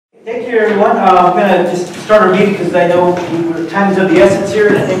Thank you, everyone. I'm going to just start our meeting because I know time is of the essence here,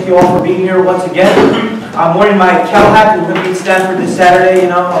 and I thank you all for being here once again. I'm wearing my Cal hat. We're going to beat Stanford this Saturday, you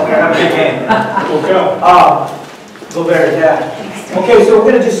know. We're going to have a good game. Go Bears, yeah. Okay, so we're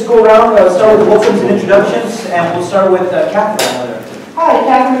going to just go around, start with welcomes and introductions, and we'll start with Catherine. Hi,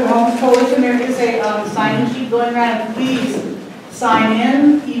 Catherine, the Homeless Coalition. There is a sign-in sheet going around, and please sign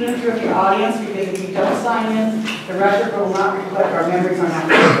in, even if you're in the audience, because if you don't sign in, the record will not reflect our memories on that.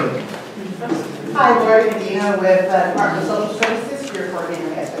 Hi, Lori Benito with Department of Social Services, here for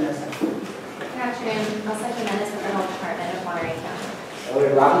Espinosa. Good afternoon. I'll second minutes with the Health Department of Monterey County.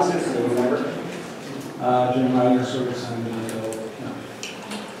 Elliot Robinson, new member. Jim Ryder, Service on Benito.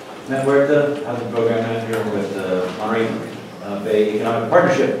 Matt Huerta, I'm the program manager with the Monterey Bay Economic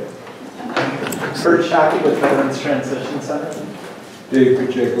Partnership. Kurt Shockey with Veterans Transition Center. Dave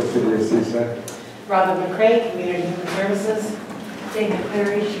Pacheco, City of Seaside. Robin McCrae, Community Human Services. Dana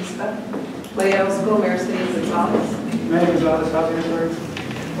Clary, she's Leo School, Mayor City Gonzalez. Mayor Gonzalez, Housing Authority.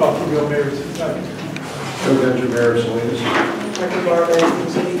 Bill Mayor City. President Mayor Salinas. Director Barber,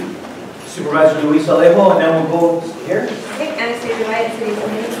 City. Supervisor Luis Alejo, and then we'll go here. Okay, Anastasia White, City of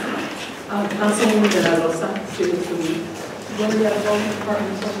Salinas. Councilwoman De La Rosa, City of Salinas. Wendy Alvarez,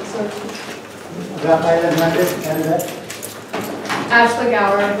 Department of Social Services. Rafael Hernandez, candidate. Ashley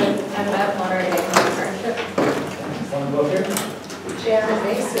Gower with MF Monterey Economic Partnership. Want to go here? Sharon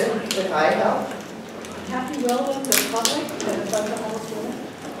Mason with iHealth. Kathy Wilson with Public and the Federal Homeless Women.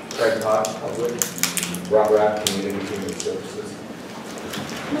 Craig Cox, Public. Rob Rapp, Community Human Services.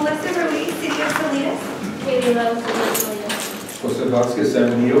 Melissa Ruiz, City of Salinas. Katie Lowe, City of Salinas. Jose Vasquez, San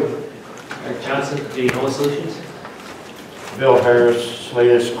Benito. Eric Johnson, the Homeless Solutions. Bill Harris,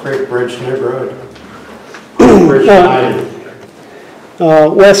 Salinas Creek Bridge neighborhood. Bridge United.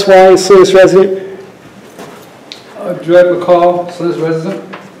 Wes Wise, Salinas resident. Judd McCall, Salinas resident.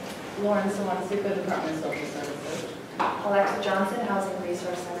 Lauren Sawanasuka, Department of Social Services. Alexa Johnson, Housing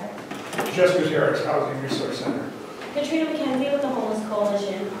Resource Center. Jessica Harris, Housing Resource Center. Katrina McKenzie with the Homeless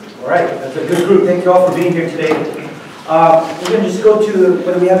Coalition. All right, that's a good group. Thank you all for being here today. We're going to just go to,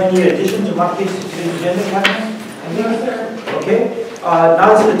 whether we have any additions or modifications to the agenda, Catherine? Okay,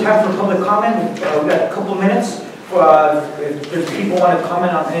 now is the time for public comment. We've got a couple minutes. If there's people want to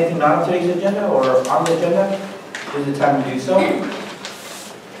comment on anything not on today's agenda or on the agenda, this is the time to do so.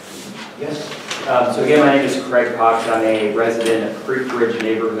 Yes? So again, my name is Craig Cox. I'm a resident of Creek Bridge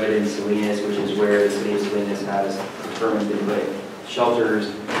neighborhood in Salinas, which is where the city of Salinas has determined to put shelters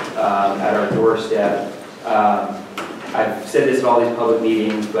at our doorstep. I've said this at all these public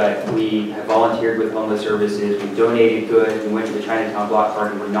meetings, but we have volunteered with homeless services. We've donated goods. We went to the Chinatown block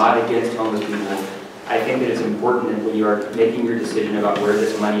party. We're not against homeless people. I think that it's important that when you are making your decision about where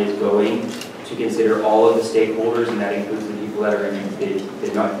this money is going, to consider all of the stakeholders, and that includes the people that are in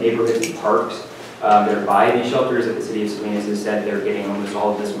the neighborhoods and parks that are by these shelters. That the city of Salinas has said they're getting almost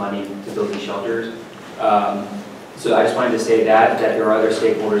all of this money to build these shelters. So I just wanted to say that there are other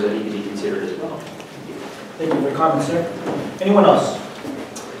stakeholders that need to be considered as well. Thank you for your comments, sir. Anyone else?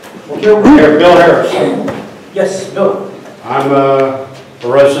 Okay, Bill Harris. yes, Bill. I'm a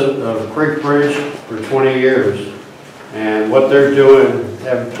resident of Creek Bridge for 20 years. And what they're doing,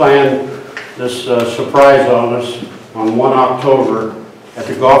 have planned this surprise on us on 1 October at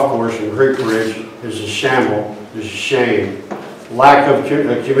the golf course in Creek Bridge is a shamble, is a shame. Lack of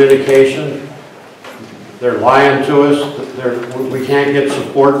communication. They're lying to us. We can't get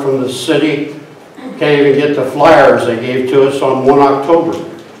support from the city. Can't even get the flyers they gave to us on 1 October.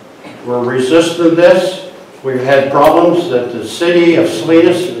 We're resisting this. We've had problems that the city of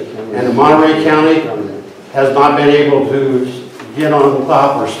Salinas and the Monterey County has not been able to get on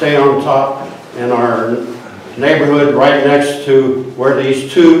top or stay on top in our neighborhood right next to where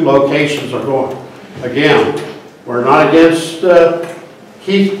these two locations are going. Again, we're not against the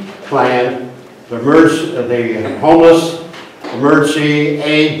HEAP plan, the homeless emergency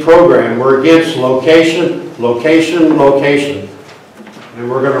aid program. We're against location, location, location.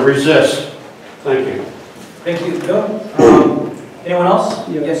 And we're going to resist. Thank you. Thank you, Bill. Anyone else?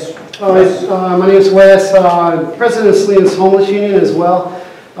 Yeah. Yes. My name is Wes, President of Salinas Homeless Union as well.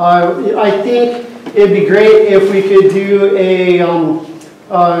 I think it'd be great if we could do a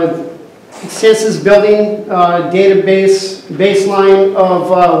census building database baseline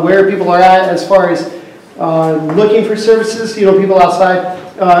of where people are at as far as looking for services. You know, people outside,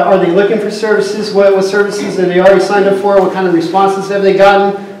 are they looking for services? What services have they already signed up for? What kind of responses have they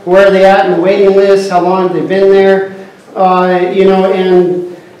gotten? Where are they at in the waiting list? How long have they been there? You know,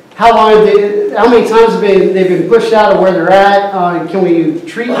 and how long have they, how many times have they've been pushed out of where they're at? Can we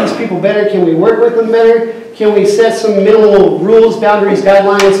treat these people better? Can we work with them better? Can we set some minimal rules, boundaries,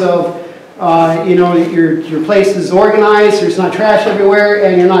 guidelines of, you know, your place is organized, there's not trash everywhere,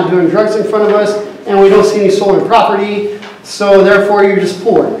 and you're not doing drugs in front of us, and we don't see any stolen property, so therefore you're just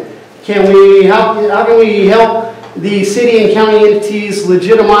poor. Can we help, how can we help the city and county entities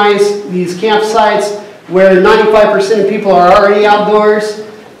legitimize these campsites where 95% of people are already outdoors?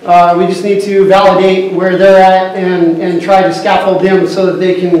 We just need to validate where they're at and try to scaffold them so that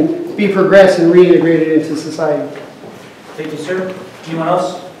they can be progressed and reintegrated into society. Thank you, sir. Anyone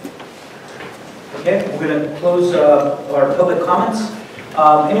else? Okay, we're going to close our public comments.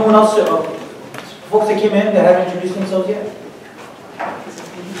 Anyone else, folks that came in that haven't introduced themselves yet?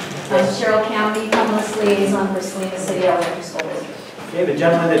 I'm Cheryl County, homeless liaison for Salinas City Elementary School. Okay, the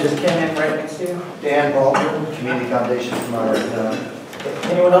gentleman that just came in right next to you. Dan Baldwin, Community Foundation from our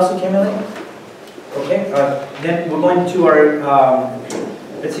Anyone else who came in late? Okay, then we're going to our,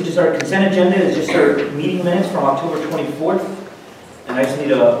 let's see, just our consent agenda is just our meeting minutes from October 24th. And I just need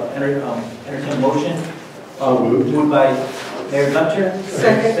to entertain a motion. Moved by Mayor Gunter.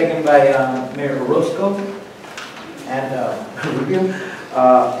 Second by Mayor Orozco. And Rubio.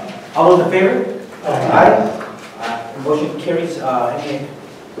 All those in favor? Aye. Motion carries. Any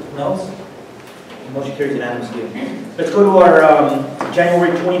no's? Motion carries unanimously. Let's go to our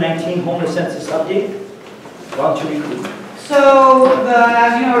January 2019 homeless census update. Why don't you read? So,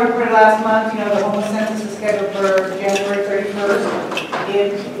 as you know, we reported last month, the homeless census is scheduled for January 31st.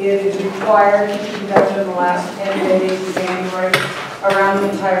 It is required to be conducted in the last 10 days of January around the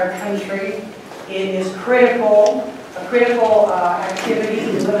entire country. It is a critical activity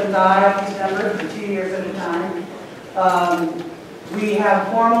to live and die on these numbers for 2 years at a time. We have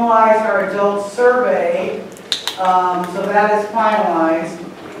formalized our adult survey, so that is finalized.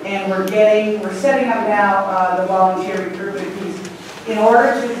 And we're setting up now the volunteer recruitment piece. In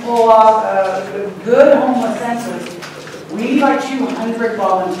order to pull off a good homeless census, we need like 200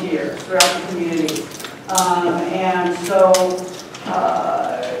 volunteers throughout the community. And so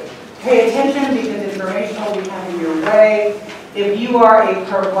pay attention because information will be coming your way. If you are a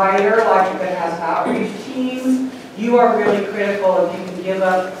provider like that has outreach teams, you are really critical if you can give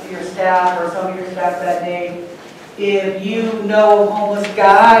up your staff or some of your staff that day. If you know homeless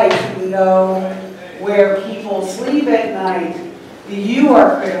guys who know where people sleep at night, you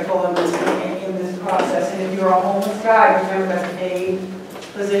are critical in this process. And if you're a homeless guy, remember that's a paid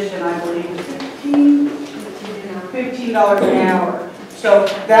position, I believe, $15 an hour. So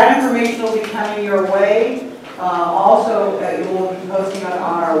that information will be coming your way. Also, it will be posting on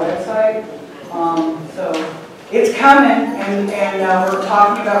our website. So it's coming, and we're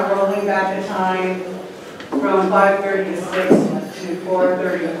talking about rolling back the time from 5:30 to 6 to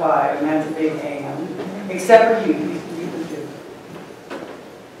 4:30 to 5, and that's a big AM. Except for you.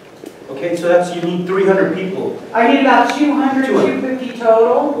 Okay, so that's, you need 300 people. I need about 200, 250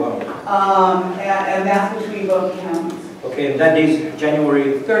 total. Wow. And that's between both counties. Okay, and that day's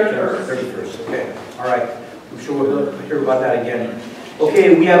January 31st. 31st, okay. All right. I'm sure we'll hear about that again.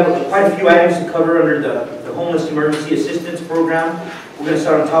 Okay, we have quite a few items to cover under the Homeless Emergency Assistance Program. We're going to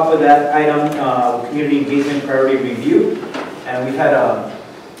start on top of that item, Community Engagement Priority Review. And we've had a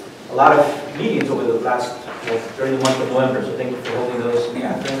lot of meetings over the last, during the month of November. So thank you for holding those,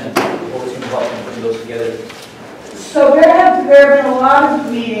 Catherine, and always involved in putting those together. So there have been a lot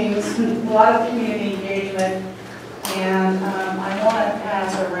of meetings, a lot of community engagement, and I want to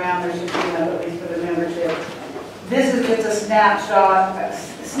pass around, there should be at least for the membership. This is just a snapshot, a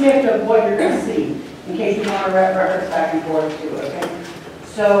snippet of what you're going to see, in case you want to reference back and forth to it, okay?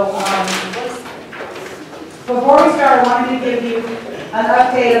 So, before we start, I wanted to give you an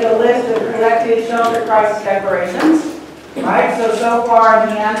update of the list of collected shelter crisis declarations. Right, so far in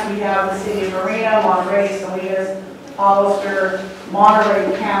hand, we have the city of Marina, Monterey, Salinas, Hollister,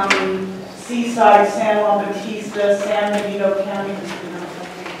 Monterey County, Seaside, San Juan Bautista, San Benito County,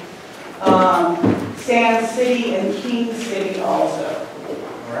 San City, and King City also.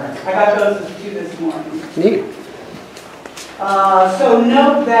 All right. I got those two this morning. Neat. So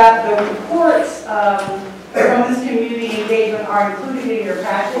note that the reports from this community engagement are included in your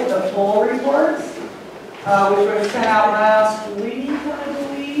packet, the full reports, which were sent out last week, I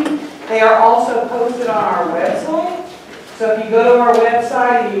believe. They are also posted on our website. So if you go to our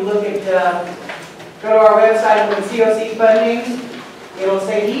website and you look at, COC funding, it'll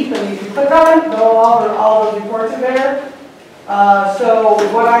say HEAP, and if you click on it, all those reports are there. So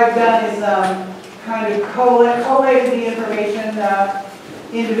what I've done is kind of collated the information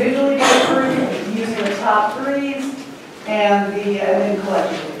individually by group using the top threes and then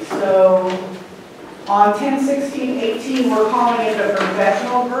collectively. So On 10/16/18, we're calling it a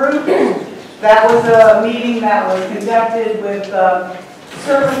professional group. That was a meeting that was conducted with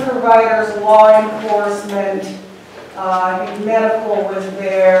service providers, law enforcement, I think medical was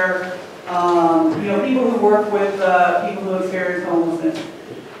there, people who work with people who experience homelessness.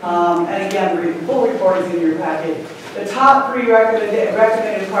 And again, the full report is in your packet. The top 3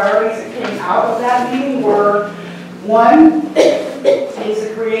 recommended priorities that came out of that meeting were, 1, is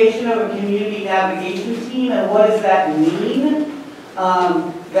the creation of a community navigation team, and what does that mean?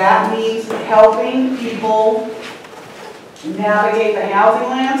 That means helping people navigate the housing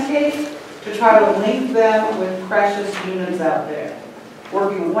landscape to try to link them with precious units out there.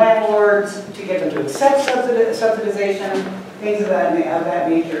 Working with landlords to get them to accept subsidization, things of that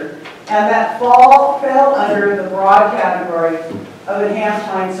nature. And that fell under the broad category of enhanced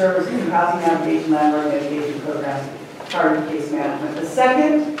client services through housing navigation, landlord mitigation programs, targeted case management. The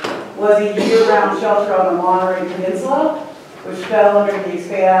second was a year-round shelter on the Monterey Peninsula, which fell under the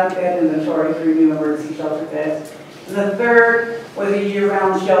expand bed inventory through new emergency shelter beds. And the third was a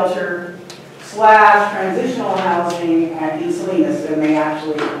year-round shelter / transitional housing in Salinas, and they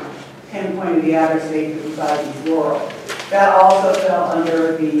actually pinpointed the address date beside East Laurel. That also fell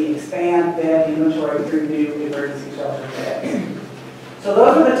under the expand bed inventory through new emergency shelter beds. So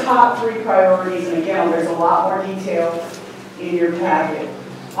those are the top 3 priorities, and again, there's a lot more detail in your packet.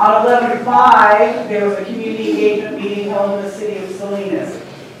 On 11/5, there was a community engagement meeting held in the city of Salinas.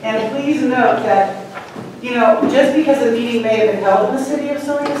 And please note that, just because a meeting may have been held in the city of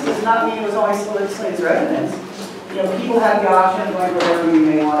Salinas does not mean it was only Salinas residents. People have the option of going wherever you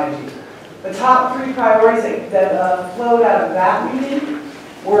may want to. The top 3 priorities that flowed out of that meeting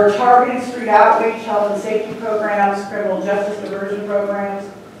were targeted street outreach, health and safety programs, criminal justice diversion programs,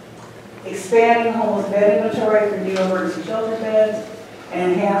 expanding homeless bed inventory through new emergency shelter beds,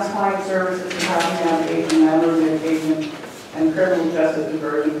 and enhanced client services and housing navigation, landlord mitigation, and criminal justice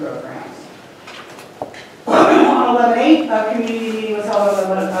diversion programs. On 11/8, a community meeting was held on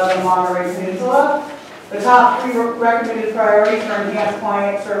the Monterey Peninsula. The top 3 recommended priorities are enhanced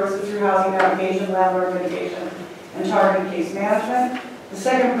client services through housing navigation, landlord mitigation, and targeted case management. The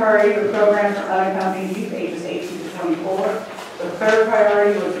second priority were programs for unaccompanied youth ages 18 to 24. The third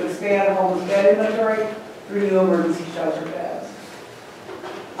priority was to expand homeless bed inventory through new emergency shelter beds.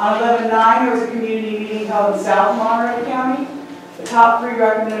 On 11/9, there was a community meeting held in South Monterey County. The top 3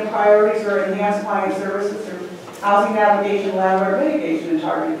 recommended priorities were enhanced client services through housing navigation, landlord mitigation, and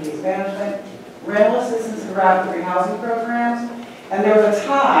targeted case management, rental assistance and rapid rehousing programs, and there was a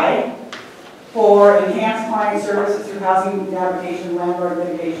tie for enhanced client services through housing navigation, landlord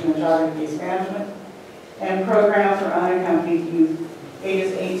mitigation, and targeted case management, and programs for unaccompanied youth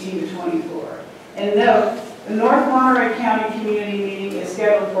ages 18 to 24. And note, the North Monterey County Community Meeting is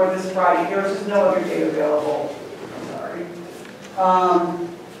scheduled for this Friday. There was just no other date available. Sorry.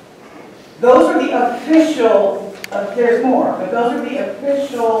 Those are the official, there's more, but those are the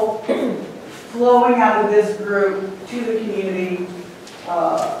official flowing out of this group to the community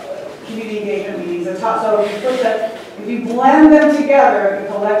engagement meetings. So if you blend them together, the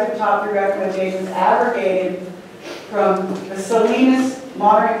collective top 3 recommendations aggregated from the Salinas,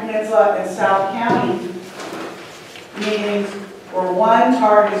 Monterey Peninsula, and South County meetings were 1,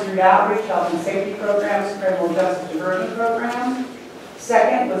 targeted street outreach, health and safety programs, criminal justice diversion programs.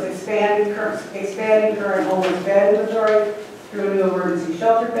 Second was expanding current homeless bed inventory through new emergency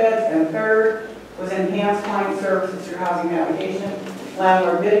shelter beds. And third was enhanced client services through housing navigation,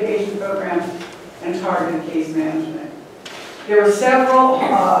 landlord mitigation programs, and targeted case management. There were several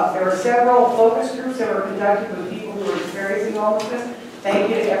focus groups that were conducted with people who were experiencing homelessness. Thank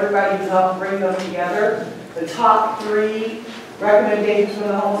you to everybody who helped bring those together. The top 3 recommendations from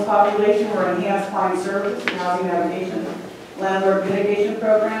the homeless population were enhanced client services through housing navigation, landlord mitigation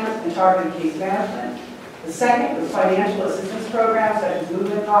programs, and targeted case management. The second was financial assistance programs such as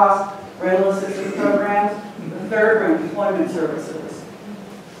movement costs, rental assistance programs. The third were employment services.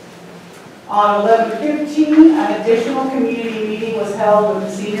 On 11/15, an additional community meeting was held with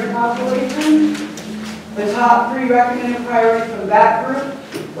the senior population. The top 3 recommended priorities from that group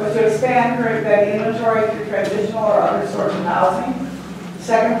was to expand current bed inventory through transitional or other sorts of housing. The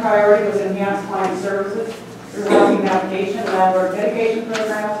second priority was enhanced client services through housing navigation, landlord mitigation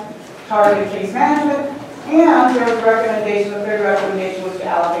programs, targeted case management, and there was a recommendation, the third recommendation was to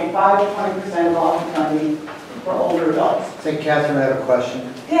allocate 5 to 20% of all the funding for older adults. Say, Catherine, I have a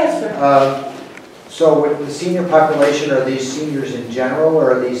question. Yes, sir. So with the senior population, are these seniors in general,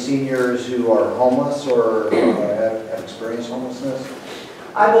 or are these seniors who are homeless or have experienced homelessness?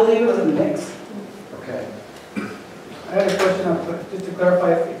 I believe it was a mix. Okay. I had a question, just to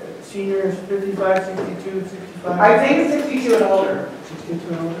clarify, seniors 55, 62, 65? I think it's 62 and older.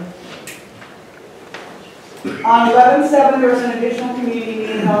 62 and older? On 11/7, there was an additional community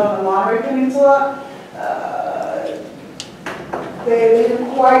meeting held on the Monterey Peninsula. They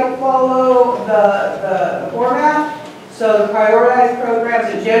didn't quite follow the format. So the prioritized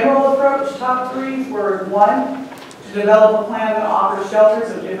programs, the general approach, top three were: 1, to develop a plan that offers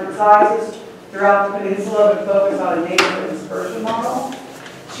shelters of different sizes throughout the peninsula, but focus on a neighborhood dispersion model.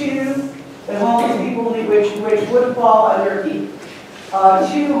 2, the homeless people which would fall under HEAP.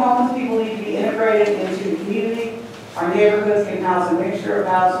 2, homeless people need to be integrated into the community. Our neighborhoods can house a mixture of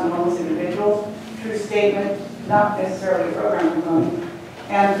housed and homeless individuals. True statement, not necessarily a program component.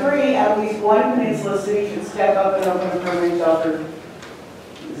 And 3, at least one peninsula city should step up and open a permanent shelter.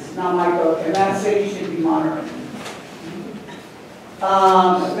 This is not my book, and that city should be Monterey.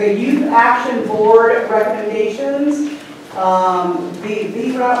 The Youth Action Board recommendations,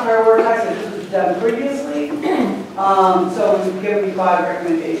 these were not prioritized as this was done previously. So we've given you 5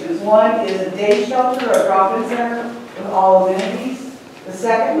 recommendations. 1 is a day shelter or a drop-in center with all amenities. The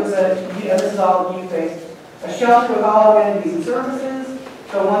second was this is all youth-based, a shelter with all amenities and services.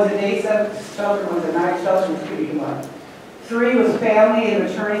 So one's a day shelter, one's a night shelter, which could be combined. 3 was family and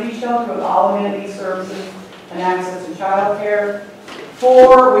maternity shelter with all amenities, services, and access to child care.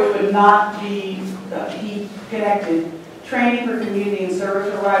 4, which would not be connected, training for community and service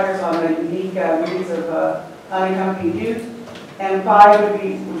providers on the unique needs of unaccompanied youth. And 5 would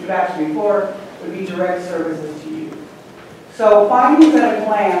be, which would actually be 4, would be direct services to youth. So findings and a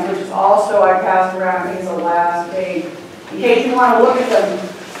plan, which is also, I passed around, I think it's the last page, in case you want to look at them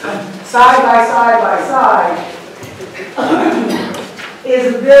side by side,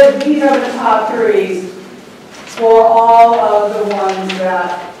 these are the top 3s for all of the ones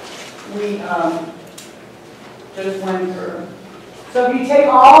that we just went through. So if you take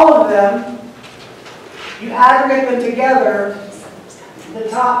all of them, you aggregate them together, the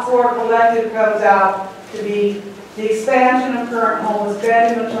top 4 collected comes out to be the expansion of current homeless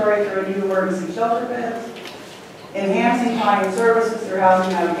bed inventory through a new emergency shelter beds, enhancing client services through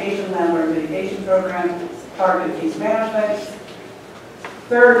housing navigation, landlord mitigation programs, targeted case management.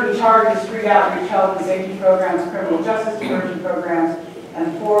 3rd, we target street outreach, health and safety programs, criminal justice diversion programs,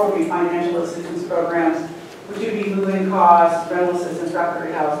 and 4 would be financial assistance programs, which would be moving costs, rental assistance,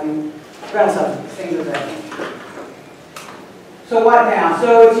 rapid housing, rental subsidies, things of that nature. So what now?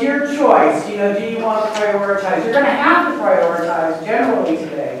 So it's your choice. Do you want to prioritize? You're going to have to prioritize generally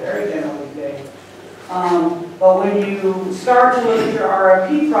today, very generally today. But when you start to look at your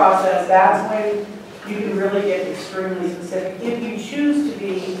RFP process, that's when you can really get extremely specific. If you choose to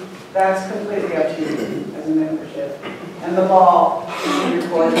be, that's completely up to you as a membership. And the ball is in your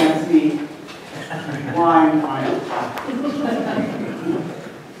court, and that's me. Line.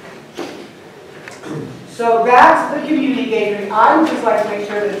 So that's the community engagement. I would just like to make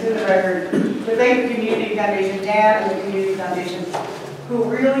sure that it's in the record to thank the Community Foundation, Dan and the Community Foundation, who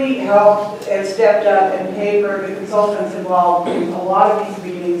really helped and stepped up and paid for the consultants involved in a lot of these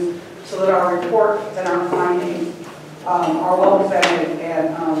meetings so that our report and our findings are well presented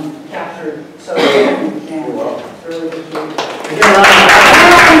and captured. So Dan, it's really good to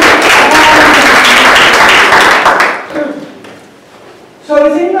So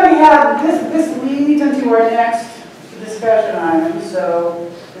does anybody have, this leads into our next discussion item,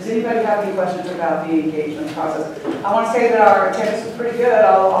 so does anybody have any questions about the engagement process? I want to say that our attendance was pretty good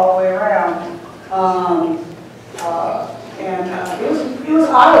all the way around. It was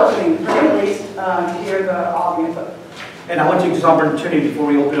eye-opening, for me at least, to hear the audience. And I want to take this opportunity before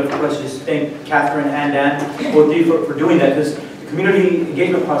we open up for questions to thank Catherine and Dan both of you for doing that, because the community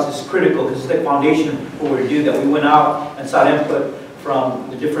engagement process is critical. This is the foundation for what we do, that we went out and sought input from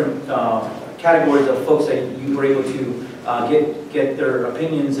the different categories of folks that you were able to get their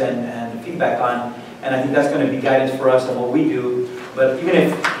opinions and feedback on. And I think that's going to be guidance for us on what we do. But even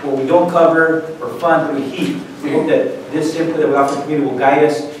if what we don't cover or fund through HEAP, we hope that this input that we offer the community will guide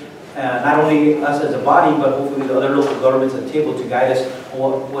us, not only us as a body, but hopefully the other local governments at the table to guide us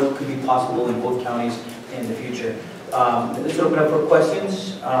on what could be possible in both counties in the future. Let's open up for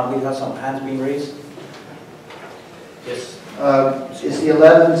questions. We have some hands being raised. Yes. Is the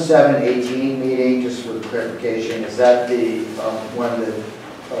 11/7/18 meeting, just for clarification, is that the one that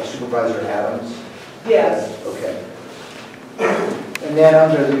Supervisor Adams? Yes. Okay. And then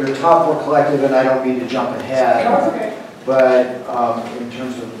under your top 4 collective, and I don't mean to jump ahead, Okay. but in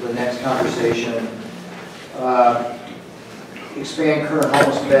terms of the next conversation, expand current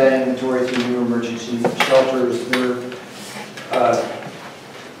homeless bed inventory through new emergency shelters.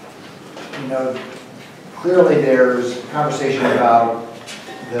 Clearly there's conversation about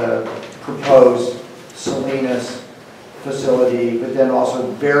the proposed Salinas facility, but then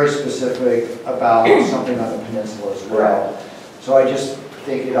also very specific about something on the peninsula as well. So I just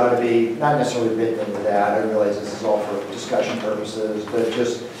think it ought to be, not necessarily written into that, I realize this is all for discussion purposes, but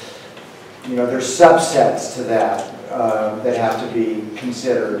just, you know, there's subsets to that that have to be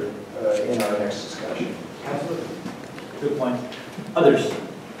considered in our next discussion. Absolutely. Good point. Others?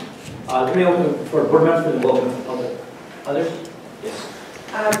 Can we open for board members for the open public? Others? Yes.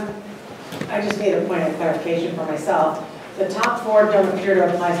 I just made a point of clarification for myself. The top 4 don't appear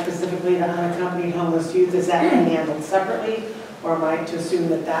to apply specifically to unaccompanied homeless youth. Is that being handled separately, or am I to assume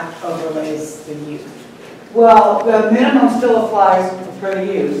that that overlays the youth? Well, the minimum still applies for the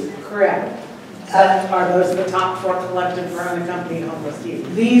youth. Correct. Are those the top 4 collected for unaccompanied homeless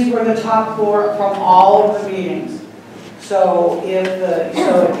youth? These were the top 4 from all of the meetings. So if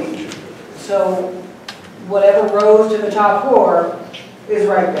so whatever rose to the top 4 is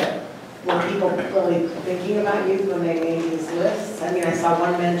right there. Were people really thinking about youth when they made these lists? I mean, I saw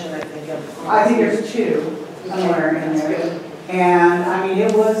one mention, I think, of... I think there's 2 somewhere in there. And, I mean,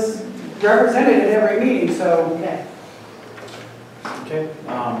 it was represented at every meeting, so... Okay. Okay.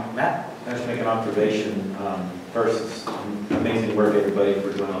 Matt? I just make an observation. First, it's amazing work, everybody,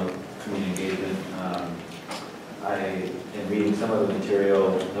 for doing all the community engagement. In reading some of the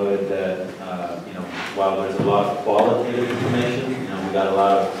material, noted that, you know, while there's a lot of qualitative information, you know, we got a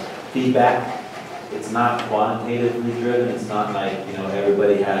lot of feedback. It's not quantitatively driven. It's not like, you know,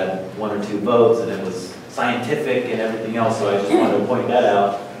 everybody had 1 or 2 votes and it was scientific and everything else. So I just wanted to point that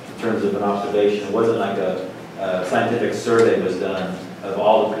out in terms of an observation. It wasn't like a scientific survey was done of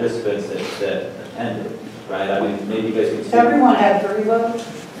all the participants that attended, right? I mean, maybe you guys can see. Everyone had 3 votes?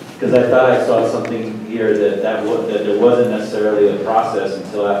 Because I thought I saw something here that there wasn't necessarily a process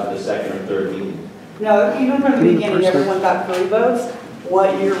until after the 2nd or 3rd meeting. No, even from the beginning, everyone got 3 votes.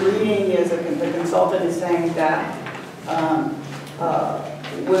 What you're reading is the consultant is saying that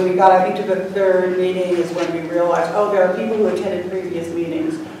when we got, I think, to the 3rd meeting is when we realized, oh, there are people who attended previous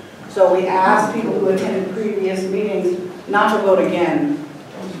meetings. So we asked people who attended previous meetings not to vote again.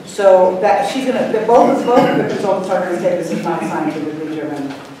 So that she's going to, both of the consultants are going to say this is not scientifically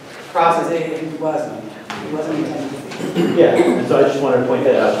driven process. It wasn't. It wasn't intended to be. Yeah, and so I just wanted to point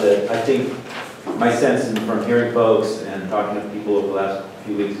that out, that I think my sense from hearing folks and talking to people over the last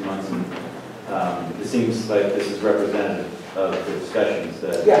few weeks and months, and it seems like this is representative of the discussions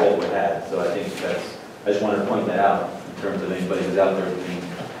that we had. So I think I just wanted to point that out in terms of anybody who's out there being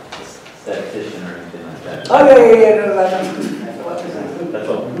a statistician or anything like that. Oh, yeah, no, that's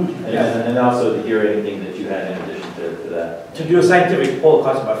all. And also to hear anything that you had in addition to that. To do a scientific poll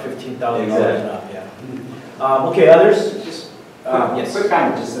costs about $15,000. Exactly. Yeah. Okay, others? Yes. Quick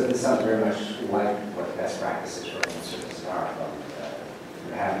comment, just that this sounds very much like what best practices for homeless services are.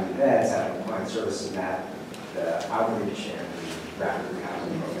 Having events, having client services, and that the outreach and the rapid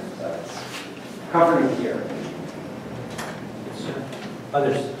rehousing program. So it's comforting to hear.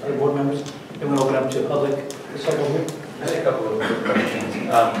 Others, other board members? Then we'll open up to public. Here. I have a couple of quick questions.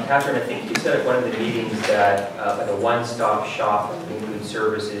 Catherine, I think you said at one of the meetings that like a one-stop shop would include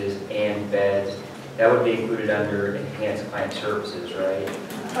services and beds. That would be included under enhanced client services, right?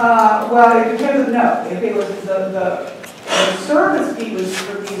 Well, it depends. No, if it was the service fee was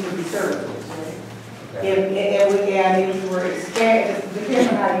for these would be services, right? Okay. And if you were expanding, it depends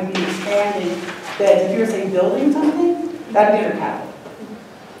on how you'd be expanding. That if you were saying building something, that'd be under capital.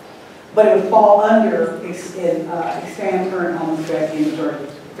 But it would fall under expand current homeless bed inventory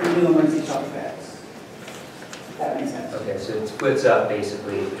for new emergency shelter beds. That makes sense. Okay, so it splits up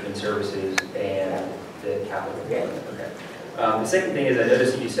basically between services and the capital. Yeah. Okay. The second thing is I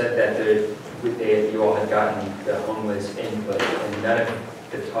noticed that you said that you all had gotten the homeless input, and none of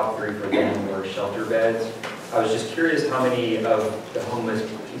the top 3 for them were shelter beds. I was just curious how many of the homeless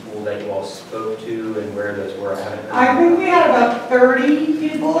people that you all spoke to and where those were. I think we had about 30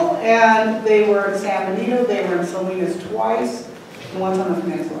 people, and they were in San Benito, they were in Salinas twice, and once on the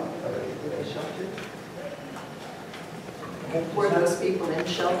peninsula. Were those people in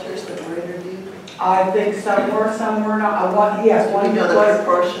shelters that were interviewed? I think some were not. One group was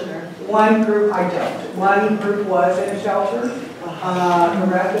portion or one group. I don't. One group was in a shelter. The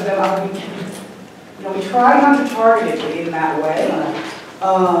rest of them, we try not to target it in that way,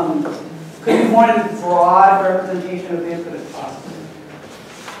 because we wanted broad representation of input as possible.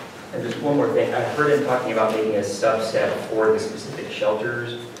 And just one more thing, I heard him talking about making a subset for the specific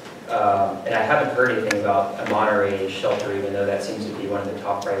shelters. And I haven't heard anything about a Monterey shelter, even though that seems to be one of the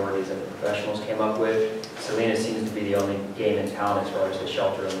top priorities that the professionals came up with. Salinas seems to be the only game in town as far as the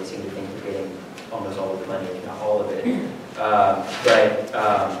shelter, and we seem to think we're getting almost all of the money, if not all of it.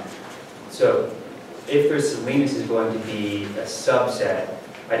 So if there's Salinas is going to be a subset,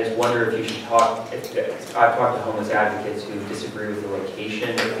 I just wonder if you should talk, I've talked to homeless advocates who disagree with the location,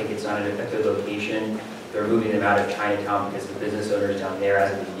 I think it's not an effective location. They're moving them out of Chinatown because the business owners down there,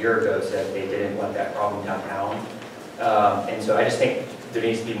 as of a year ago, said they didn't want that problem downtown. And so I just think there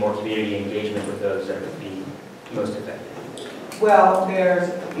needs to be more community engagement with those that would be most effective. Well,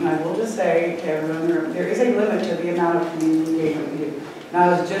 and I will just say to everyone, there is a limit to the amount of community engagement we do. And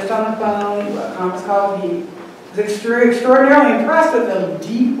I was just on the phone, a conference call, he was extraordinarily impressed with the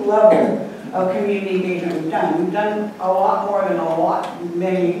deep level of community engagement we've done. We've done a lot more than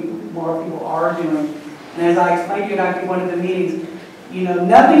many more people are doing. And as I explained to you, I think one of the meetings,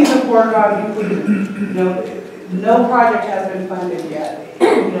 nothing is a foregone conclusion. No project has been funded yet.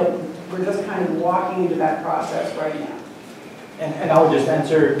 We're just kind of walking into that process right now. And I would just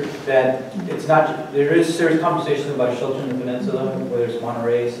answer that it's not, there is serious conversation about shelter in the peninsula, whether it's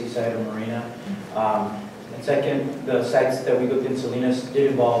Monterey, Seaside, or Marina. And second, the sites that we looked in Salinas did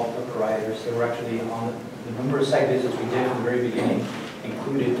involve providers. They were actually on the number of site visits we did from the very beginning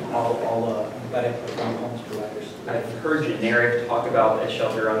included all from homeless providers. I've heard generic talk about a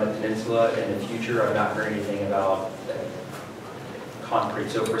shelter on the peninsula. In the future, I've not heard anything about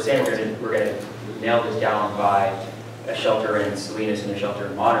concrete. So if we're saying we're going to nail this down by a shelter in Salinas and a shelter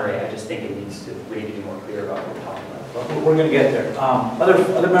in Monterey, I just think we need to be more clear about what we're talking about. Well, we're going to get there. Other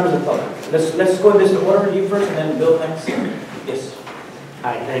members of the public. Let's go in this order. You first, and then Bill next. Yes.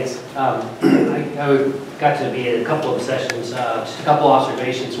 Hi, thanks. I got to be in a couple of sessions. Just a couple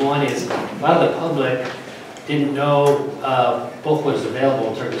observations. One is a lot of the public didn't know both what is available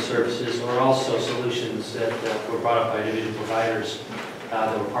in terms of services or also solutions that were brought up by individual providers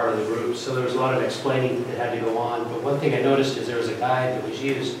that were part of the group. So there was a lot of explaining that had to go on. But one thing I noticed is there was a guide that was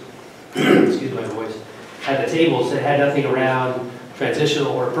used, excuse my voice, at the tables that had nothing around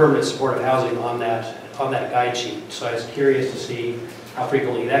transitional or permanent supportive housing on that guide sheet. So I was curious to see how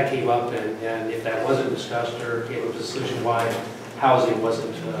frequently that came up and if that wasn't discussed or came up with a solution why housing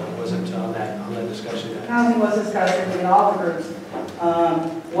wasn't on that discussion. Housing was discussed in all the groups.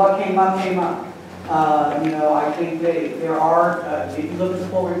 What came up, came up. I think there are, if you look at the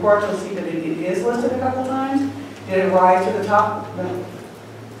full report, you'll see that it is listed a couple times. Did it rise to the top? No.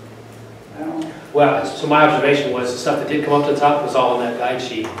 I don't know. Well, so my observation was the stuff that did come up to the top was all on that guide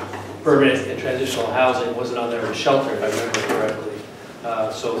sheet. Permanent and transitional housing wasn't on there, shelter, if I remember correctly.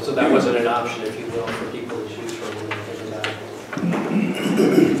 So that wasn't an option, if you will, for people to choose from when they think about it.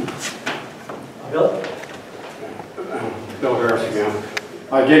 Bill? Bill Harris again.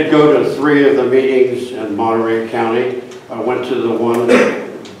 I did go to 3 of the meetings in Monterey County. I went to the one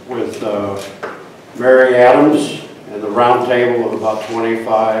with Mary Adams and the round table of about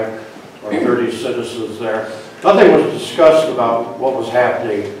 25 or 30 citizens there. Nothing was discussed about what was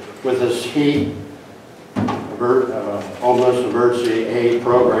happening with this HEAP, Homeless Emergency Aid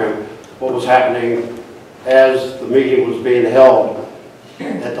Program, what was happening as the meeting was being held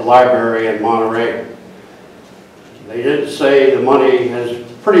at the library in Monterey. They did say the money has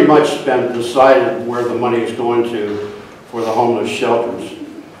pretty much been decided where the money is going to for the homeless shelters.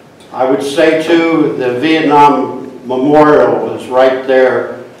 I would say too, the Vietnam Memorial is right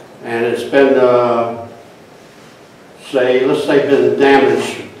there, and it's been, let's say been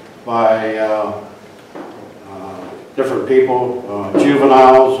damaged by different people,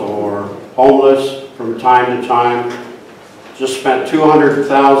 juveniles or homeless from time to time. Just spent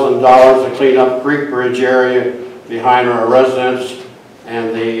 $200,000 to clean up Creek Bridge area behind our residence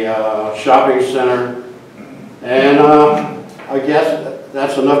and the shopping center. And I guess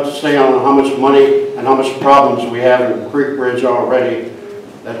that's enough to say on how much money and how much problems we have in Creek Bridge already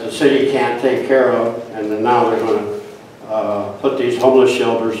that the city can't take care of. And then now they're going to put these homeless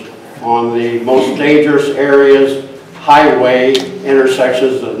shelters on the most dangerous areas, highway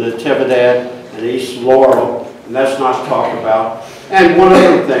intersections of Natividad and East Laurel, and that's not talked about. And one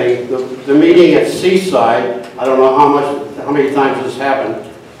other thing, the meeting at Seaside, I don't know how many times this happened,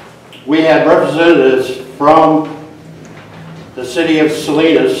 we had representatives from the city of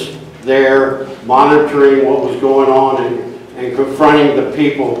Salinas there monitoring what was going on and confronting the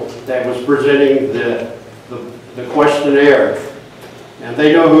people that was presenting the questionnaire. And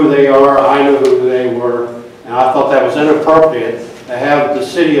they know who they are, I know who they were, and I thought that was inappropriate to have the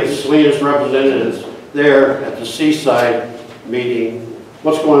city of Salinas representatives there at the Seaside meeting.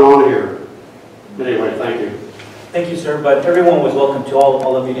 What's going on here? But anyway, thank you. Thank you, sir, but everyone was welcome to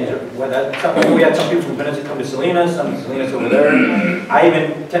all the meetings. We had some people from Benito come to Salinas, some Salinas over there. I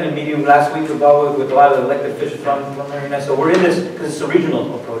even attended a meeting last week with a lot of the elected officials from there. So we're in this because it's a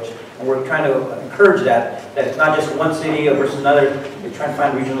regional approach, and we're trying to encourage that it's not just one city versus another. We're trying to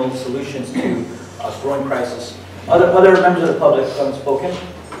find regional solutions to a growing crisis. Other members of the public haven't spoken?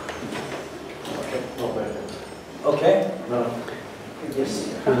 Okay. No. Yes.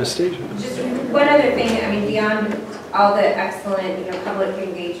 On the stage. Just one other thing, I mean, beyond all the excellent, public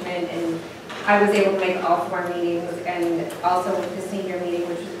engagement, and I was able to make all 4 meetings, and also with the senior meeting,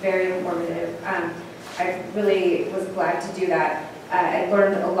 which was very informative. I really was glad to do that. I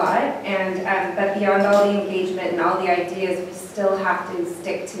learned a lot, and but beyond all the engagement and all the ideas, we still have to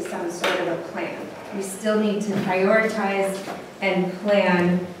stick to some sort of a plan. We still need to prioritize and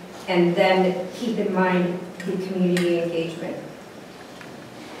plan, and then keep in mind the community engagement.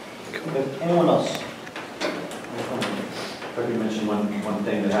 Anyone else? If I could mention one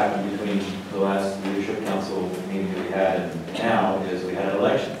thing that happened between the last leadership council meeting that we had and now is we had an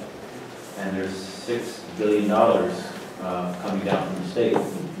election. And there's $6 billion coming down from the state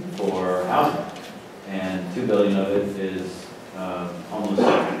for housing. And $2 billion of it is homeless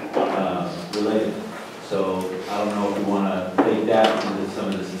related. So I don't know if we want to take that into some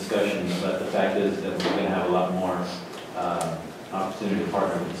of this discussion, but the fact is that we're going to have a lot more opportunity to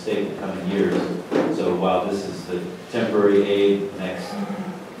partner with the state in the coming years. So while this is the temporary aid next,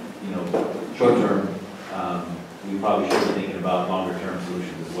 short term, we probably should be thinking about longer term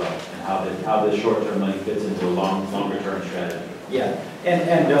solutions as well, and how the short term money fits into a longer term strategy. Yeah,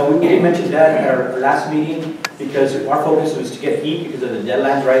 and we did mention that at our last meeting because our focus was to get HEAP because of the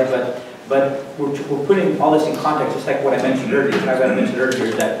deadlines, right? But we're putting all this in context, just like what I mentioned earlier. I mentioned earlier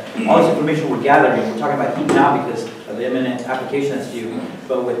is that all this information we're gathering, we're talking about HEAP now because of the imminent application that's due.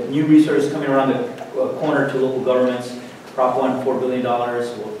 But with new resources coming around the corner to local governments, Prop 1, $4 billion, well,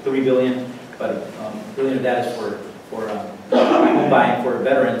 $3 billion, but $1 billion of that is for home buying for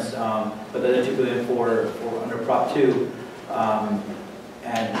veterans, but the other $2 billion for under Prop 2. And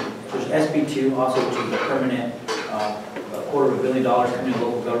there's SB 2 also, which is a permanent $250 million coming to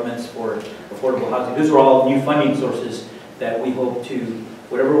local governments for affordable housing. Those are all new funding sources that we hope to,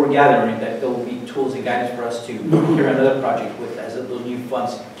 whatever we're gathering, that there will be tools and guidance for us to carry another project with as those new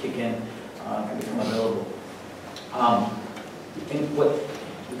funds kick in and become available.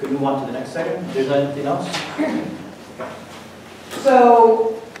 We could move on to the next segment. If there's anything else? Okay.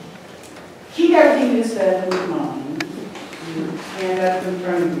 So, keep everything you said in mind, and that's in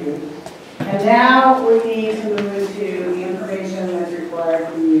front of you. And now we need to move into the information that's required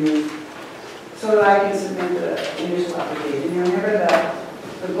from you so that I can submit the initial application. Remember that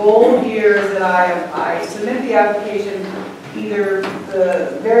the goal here is that I submit the application either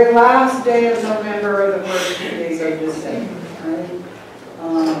the very last day of November or the first 2 days of December, right?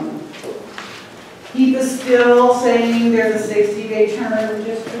 HEAP is still saying there's a 60-day term, which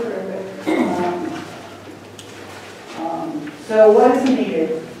is terrific. So what is needed?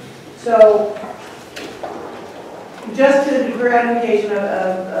 So, just to the gratification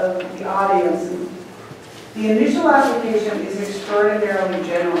of the audience, the initial application is extraordinarily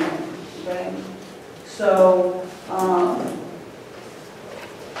general, okay? So,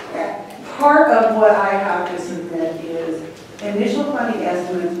 part of what I have to submit is initial funding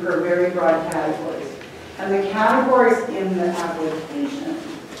estimates per very broad categories. And the categories in the application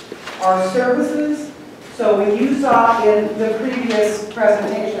are services. So when you saw in the previous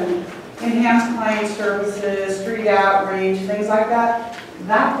presentation, enhanced client services, street outreach, things like that,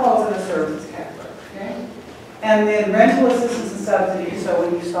 that falls in the services category, okay? And then rental assistance and subsidies, so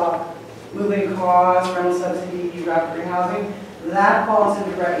when you saw moving costs, rental subsidy, rapid rehousing, that falls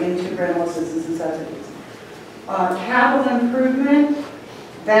into rental assistance and subsidies. Capital improvement,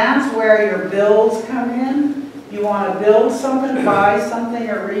 that's where your bills come in. You want to build something, buy something,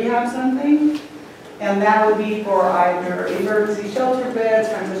 or rehab something. And that would be for either emergency shelter beds,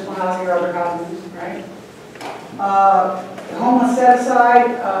 transitional housing, or other housing, right? Homeless set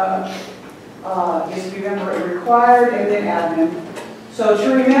aside, just remember it required, and then admin. So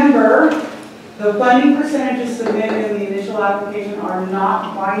to remember, the funding percentages submitted in the initial application are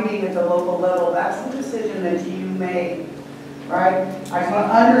not binding at the local level. That's the decision that you made, right? I just want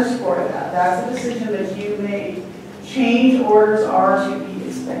to underscore that. That's the decision that you made. Change orders are to be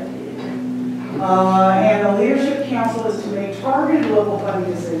expected. And the Leadership Council is to make targeted local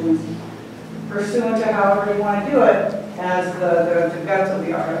funding decisions pursuant to however you want to do it as the guts of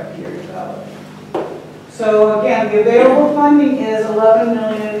the RFP are developed. So again, the available funding is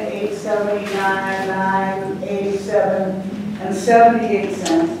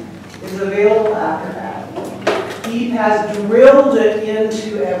 $11,879,987.78 is available after that. HEAP has drilled it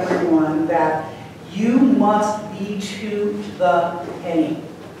into everyone that you must be to the penny.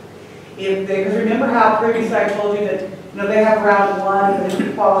 Because remember how previously I told you that they have round 1 and then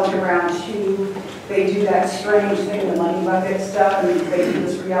you fall into round 2. They do that strange thing, the money bucket stuff, and they do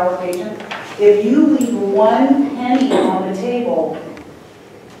this reallocation. If you leave 1 penny on the table,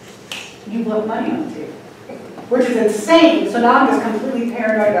 you left money on the table, which is insane. So now I'm just completely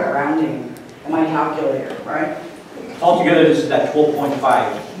paranoid about rounding in my calculator, right? Altogether, this is that 12.5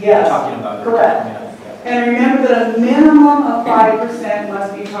 Yes, you're talking about. correct. And remember that a minimum of 5%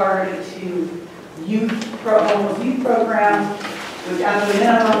 must be targeted to homeless youth programs, which at the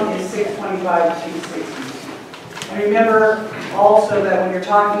minimum is 625 to 262. And remember also that when you're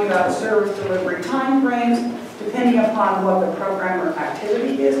talking about service delivery timeframes, depending upon what the program or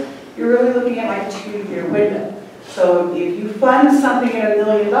activity is, you're really looking at like a 2-year window. So if you fund something at $1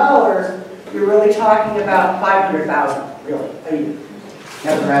 million, you're really talking about 500,000, really, a year.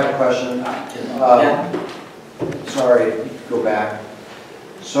 Kevin, I have a question. Sorry, go back.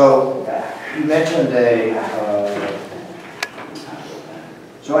 So you mentioned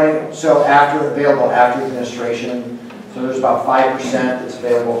so available after administration. So there's about 5% that's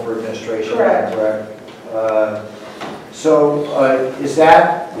available for administration. Correct. Is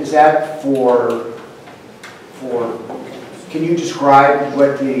that for? Can you describe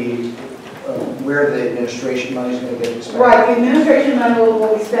what where the administration money is going to get expended? Right, the administration money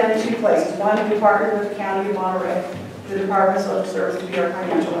will be spent in 2 places. One, we partner with the County of Monterey, the Department of Social Service to be our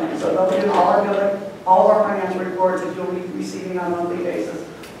financial link. So they'll do all our billing, all of our financial reports that you'll be receiving on a monthly basis,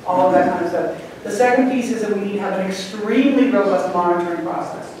 all of that kind of stuff. The second piece is that we need to have an extremely robust monitoring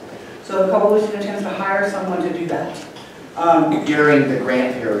process. So the coalition intends to hire someone to do that. During the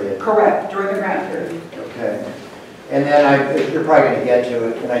grant period? Correct, during the grant period. Okay. And then you're probably going to get to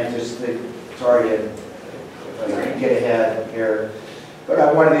it, and I just think, sorry to get ahead here,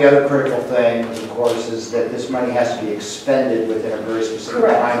 but one of the other critical things, of course, is that this money has to be expended within a very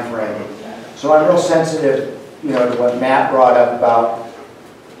specific time frame. So I'm real sensitive, to what Matt brought up about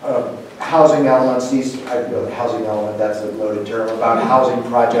housing elements. Housing element, that's a loaded term, about housing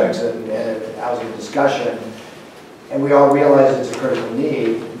projects and housing discussion. And we all realize it's a critical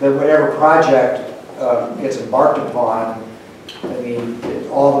need, but whatever project gets embarked upon, I mean,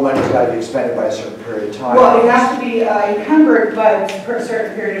 all the money's got to be expended by a certain period of time. Well, it has to be encumbered by a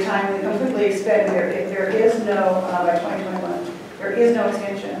certain period of time and completely expended. If there is no, by 2021, there is no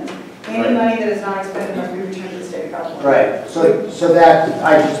extension. Any money that is not expended must be returned to the state of California. Right. So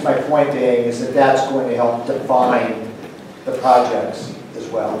that, my point being is that that's going to help define the projects as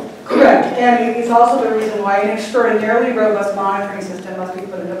well. Correct. And it's also the reason why an extraordinarily robust monitoring system must be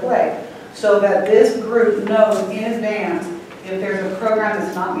put into play, so that this group knows in advance if there's a program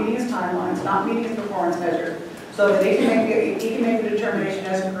that's not meeting its timelines, not meeting its performance measure, so that he can make the determination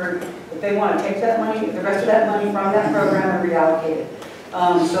as a group if they want to take that money, the rest of that money from that program and reallocate it.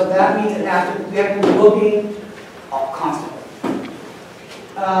 So that means we have to be looking constantly.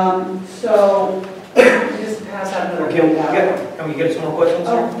 So just pass out another. Okay, can we get some more questions?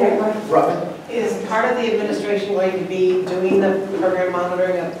 Oh, yeah, Robin? Is part of the administration going to be doing the program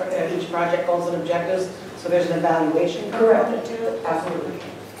monitoring of each project goals and objectives, so there's an evaluation component to it? Absolutely.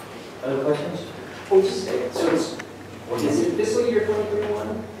 Other questions? We'll just say it. So is it fiscal year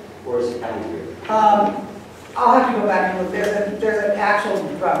 2021 or is it calendar year? I'll have to go back and look. There's an actual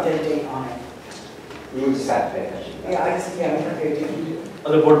drop dead date on it. We would just have to pay attention. Yeah, I just can't pay attention to it.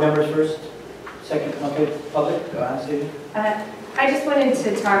 Other board members first? Second, okay, public, go ahead, Stevie. I just wanted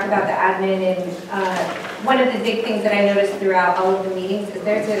to talk about the admin, and one of the big things that I noticed throughout all of the meetings is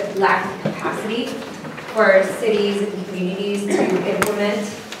there's a lack of capacity for cities and communities to implement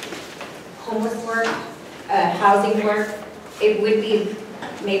homeless work, housing work. It would be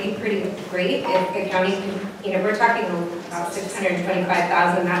maybe pretty great if the county could, we're talking about $625,000,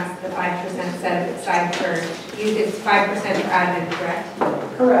 that's the 5% set aside for youth, it's 5% for admin, correct?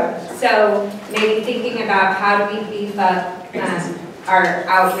 Correct. So maybe thinking about how do we beef up our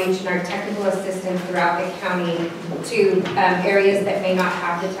outreach and our technical assistance throughout the county to areas that may not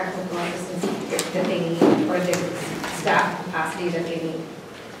have the technical assistance that they need or the staff capacity that they need.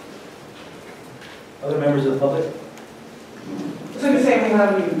 Other members of the public? So the same thing,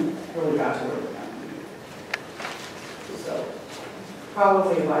 haven't even really got to it. So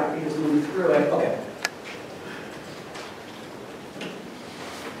probably if I could just move through it. Okay.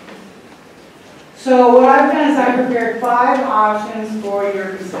 So what I've done is I prepared 5 options for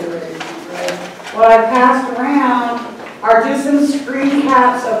your consideration. Right? What I've passed around are just some screen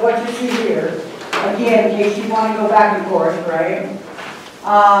caps of what you see here. Again, in case you want to go back and forth, right?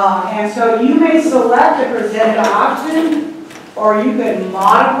 And so you may select a presented option, or you can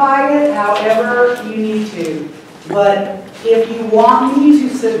modify it however you need to. But if you want me to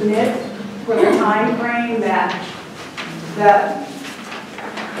submit for the time frame that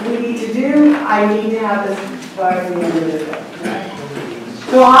we need to do, I need to have this by the end of the day.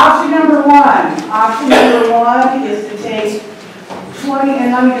 So option number one is to take 20,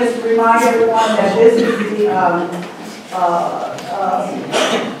 and let me just remind everyone that this is the,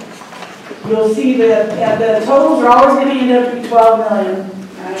 you'll see that the totals are always going to end up to 12 million,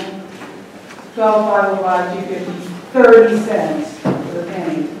 right? 12,505, 250, 30 cents for the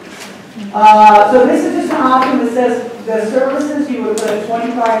penny. So this is just an option that says the services, you would put a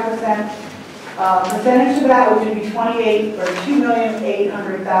 25% percentage of that, which would be 28 or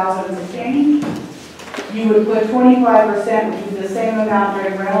 2,800,000 and change. You would put 25%, which is the same amount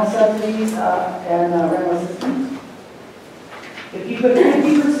during rental subsidies and rental assistance. If you put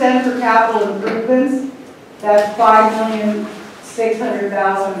 50% for capital improvements, that's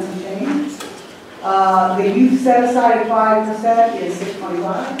 5,600,000 and change. The youth set aside at 5% is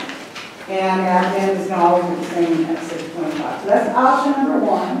 625. And admin is going to always be the same at 625. So that's option number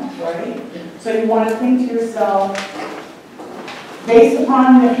one, right? So you want to think to yourself, based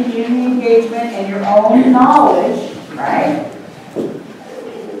upon the community engagement and your own knowledge, right?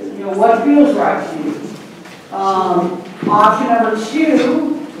 You know, what feels right to you. Option number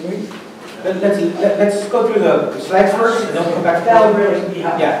two. Let's go through the slides first, and then we'll come back to that. That'll really be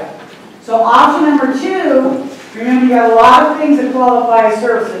helpful. Yeah. So option number two. Remember, you got a lot of things that qualify as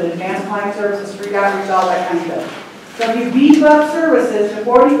services, advanced client services, street outreach, all that kind of stuff. So if you beef up services to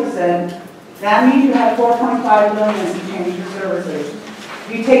 40%, that means you have 4.5 million to change your services.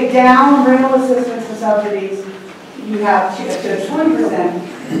 If you take down rental assistance and subsidies, you have to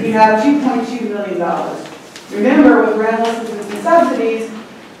 20%, you have $2.2 million. Remember, with rental assistance and subsidies,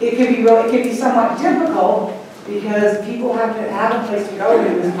 it can be somewhat difficult because people have to have a place to go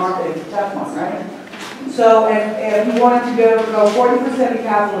in this market. It's a tough one, right? So if you wanted to go 40% of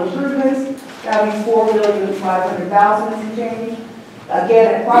capital improvements, that would be 4,500,000 and change. Again,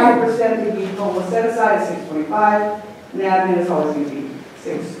 at 5%, it would be homeless set aside at 625, and admin is always going to be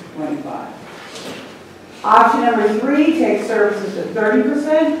 625. Option number three takes services to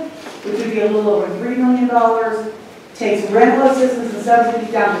 30%, which would be a little over $3 million. Takes rental assistance and subsidies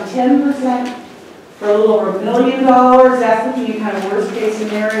down to 10% for a little over $1 million. That's looking at kind of worst case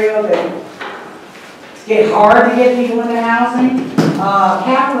scenario that it's getting hard to get people into housing.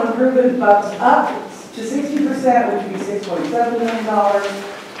 Capital improvement bucks up to 60%, which would be $6.7 million.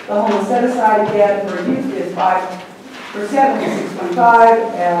 The homeless set aside again for youth is 5%, which is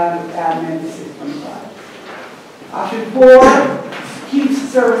 $6.25, and admin is $6.25. Option four keeps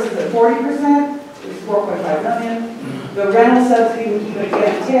services at 40%, which is $4.5 million. The rental subsidy would keep it again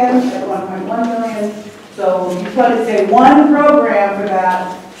at 10 at $1.1 million. So if you put it, say, one program for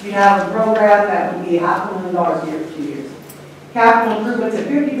that, you have a program that would be $500,000 a year for 2 years. Capital improvements at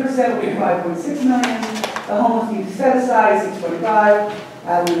 50% would be $5.6 million. The homeless youth set aside is $6.25,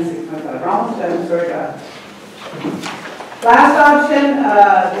 admin is $6.25. We're almost done, sorry about that. Last option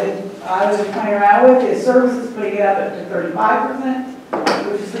that I was playing around with is services, putting it up to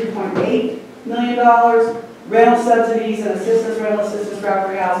 35%, which is $3.8 million. Rental subsidies and assistance, rental assistance,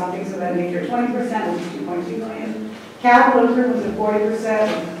 recovery housing, things of that nature, 20%, which is $2.2 million. Capital improvements at 40%, which is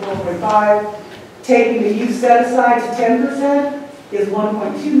 $4.5. Taking the youth set aside to 10% is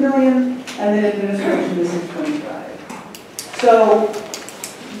 $1.2 million, and then administration is $6.25. So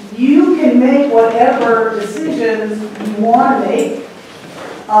you can make whatever decisions you want to make.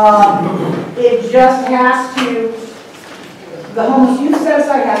 It just has to. The homeless youth set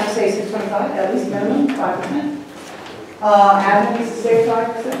aside has to say 625, at least minimum, 5%. Admin needs to say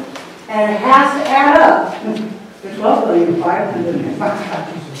 5%. And it has to add up to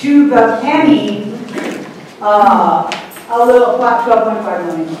 $12,500,000 to the penny, a little about $12.5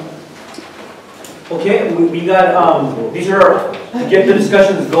 million. Okay, we got, these are to get the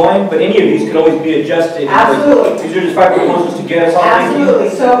discussions going, but any of these could always be adjusted. Absolutely. These are just five proposals to get us all thinking. Absolutely.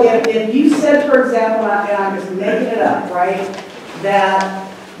 So if you said, for example, and I'm just making it up, right, that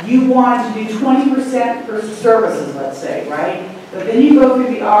you wanted to do 20% for services, let's say, right? But then you go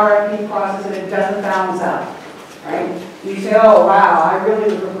through the RFP process and it doesn't balance out, right? And you say, oh, wow, I really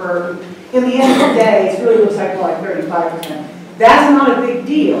would prefer, in the end of the day, it really looks like more like 35%. That's not a big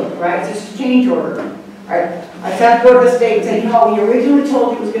deal, right? It's just a change order, right? I have to go to the state and say, no, we originally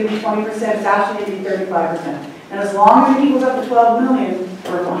told you it was going to be 20%, it's actually going to be 35%. And as long as it equals up to 12 million,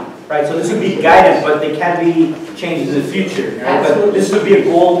 we're fine. Right, so this would be guidance, but they can be changes in the future. Right? Absolutely. But this would be a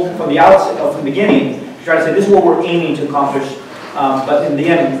goal from the outset, from the beginning, to try to say this is what we're aiming to accomplish But in the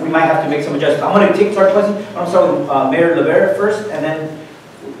end, we might have to make some adjustments. I'm going to start questions. I'm going to start with Mayor Rivera first, and then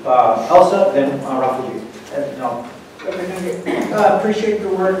Elsa, then Rafa. No. Appreciate the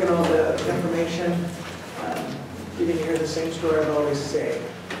work and all the information. You're going to hear the same story I always say.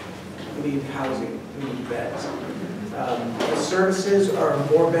 We need housing, we need beds. The services are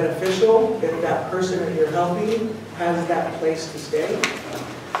more beneficial if that person that you're helping has that place to stay.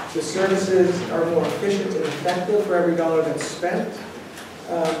 The services are more efficient and effective for every dollar that's spent.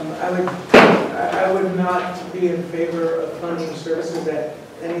 I would not be in favor of funding services at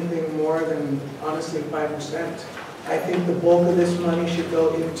anything more than, honestly, 5%. I think the bulk of this money should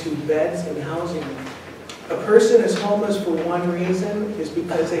go into beds and housing. A person is homeless for one reason, is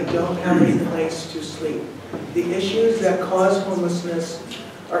because they don't have a place to sleep. The issues that cause homelessness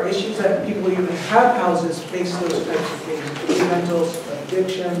are issues that people even have houses face those types of things. Rentals,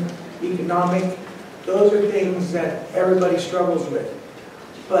 addiction, economic, those are things that everybody struggles with.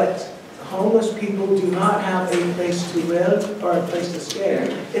 But homeless people do not have a place to live or a place to stay.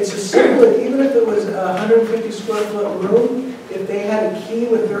 It's as simple as, even if it was a 150 square foot room, if they had a key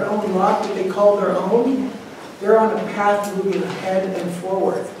with their own lock that they call their own, they're on a path moving ahead and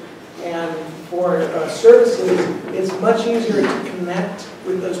forward. And for services, it's much easier to connect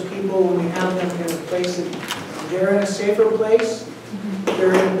with those people when we have them in a place that they're in a safer place,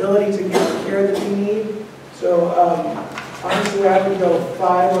 they're in ability to get the care that they need. So honestly, I would go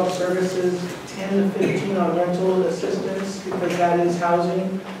 5 on services, 10 to 15 on rental assistance, because that is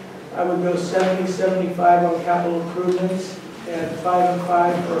housing. I would go 70, 75 on capital improvements, and 5 and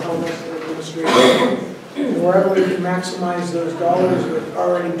 5 for homeless and administration. And wherever we can maximize those dollars with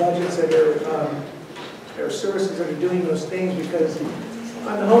already budgets that are services that are doing those things, because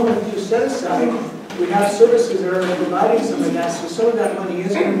on the homeless youth set aside, we have services that are providing some of that, so some of that money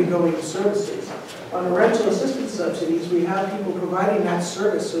is going to be going to services. On the rental assistance subsidies, we have people providing that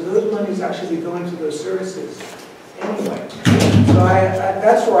service, so those monies actually be going to those services anyway. So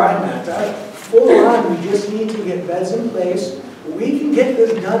that's where I'm at. Full on, we just need to get beds in place. We can get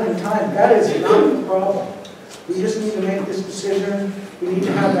this done in time. That is not the problem. We just need to make this decision. We need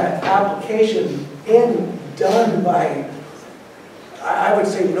to have that application done by, I would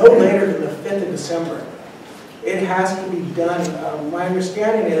say, no later than the 5th of December. It has to be done. My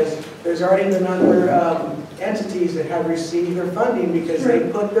understanding is there's already been other entities that have received their funding because they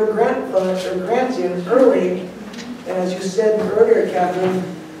put their grants in early. And as you said earlier, Catherine,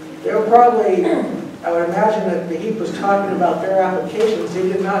 they'll probably, I would imagine that the HEAP was talking about their applications. They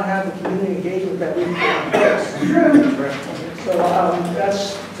did not have the community engagement that we put in place. So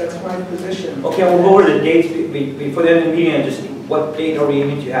that's my position. Okay, we'll go over the dates before the end of the meeting, and just what date are we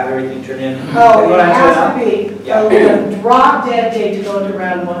aiming to have everything turned in? Oh, it has to be. The drop dead date to go to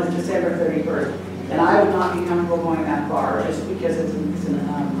round 1 is December 31st. And I would not be comfortable going that far just because it's an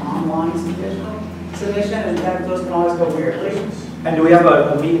online submission, and those can always go weirdly. And do we have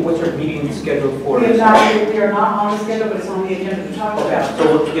a meeting? What's our meeting scheduled for? We are not on the schedule, but it's on the agenda to talk about. So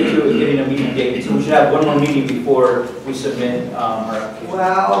we'll get to getting a meeting date. So we should have one more meeting before we submit our application.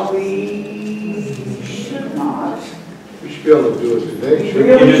 Well, we should not. We should be able to do it today.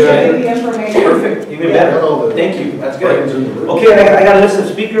 Really get the information. Perfect. Even better. Thank you. That's good. Okay, I got a list of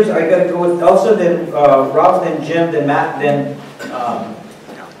speakers. I got to go with Elsa, then Rob, then Jim, then Matt, then.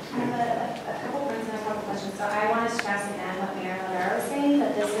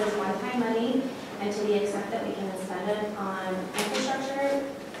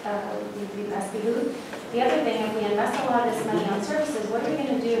 The other thing, if we invest a lot of this money on services, what are we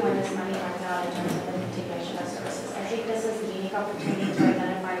going to do when this money runs out in terms of the continuation of services? I think this is a unique opportunity to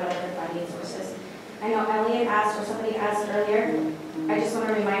identify what other funding sources. I know Elliot asked, or somebody asked earlier, I just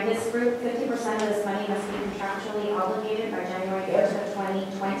want to remind this group, 50% of this money must be contractually obligated by January 1st of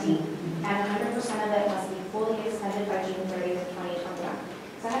 2020, and 100% of it must be fully expended by June 30th of 2021.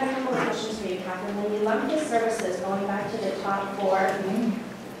 So I had a couple of questions for you, Catherine. When you lump the services, going back to the top 4,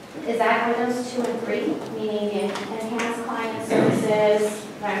 is that items 2 and 3, meaning the enhanced client services,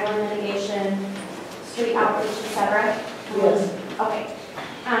 landlord mitigation, street outreach, etc.? Yes. Okay.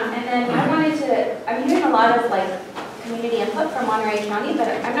 And then I wanted to, I'm hearing a lot of community input from Monterey County, but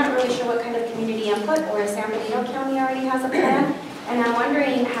I'm not really sure what kind of community input, or if San Benito County already has a plan. And I'm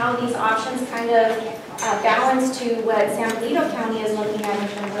wondering how these options kind of balance to what San Benito County is looking at in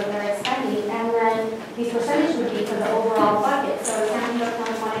terms of their spending, and then these percentages would be for the overall bucket. So if San Benito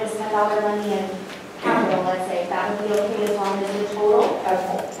County wanted to spend all their money in capital, let's say, that would be okay as long as the total,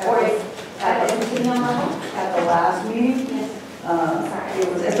 or is at the continuum level? At the last meeting,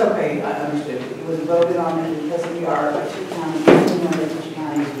 it's okay, I understood. It was voted on it because we are a 2-county, each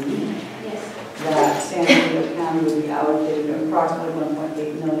county is unique. Yes. That San Diego County would be allocated approximately of the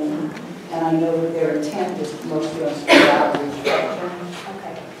 8 million. And I know that their intent is mostly on school outreach.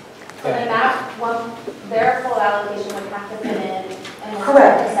 Okay. So then that, well, their full allocation would have to fit in. And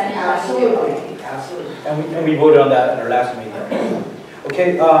Correct. percentage Absolutely. Absolutely. And we voted on that at our last meeting.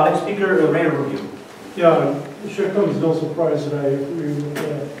 Okay, next speaker, Mayor Rubio. Yeah, it sure comes no surprise that I agree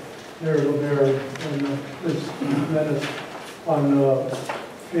with Mayor Rivera and his menace on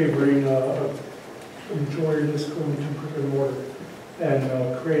favoring a majority of this going to brick and mortar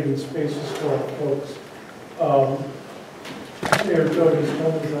and creating spaces for our folks. Mayor Judge has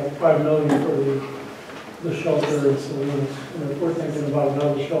told us like $5 million for the shelter in Salinas. And if we're thinking about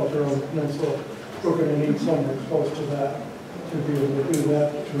another shelter on the peninsula, we're going to need somewhere close to that to be able to do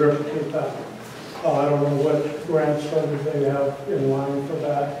that, to replicate that. I don't know what grant funding they have in line for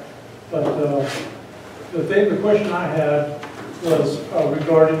that, but the question I had was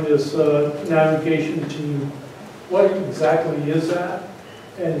regarding this navigation team. What exactly is that?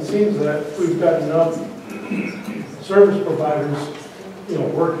 And it seems that we've got enough service providers,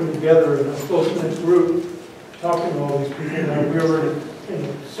 working together in a close-knit group, talking to all these people. Now we already,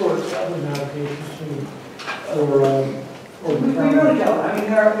 sort of have a navigation team We really don't. I mean,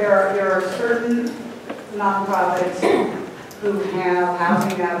 there are certain nonprofits who have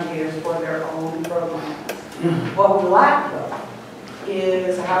housing navigators for their own programs. What we lack, though,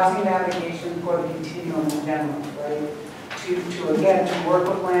 is housing navigation for the continuum in general, right? To work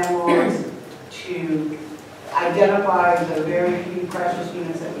with landlords, to identify the very few precious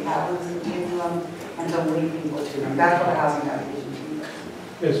units that we have in the continuum, and to link people to them. That's what a housing navigation team is.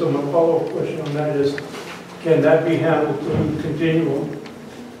 Okay, so my follow-up question on that is, can that be handled through Continuum,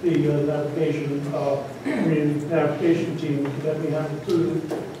 the navigation, community navigation team? Can that be handled through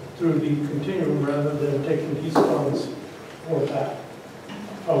the Continuum rather than taking these funds for that?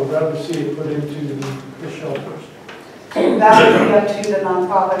 I would rather see it put into the shelters. That would be up to the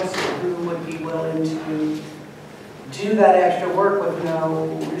nonprofits who would be willing to do that extra work with no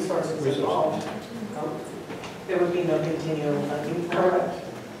resources involved. There would be no continuum funding. Correct.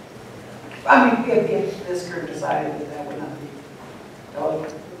 I mean, if this group decided that that would not be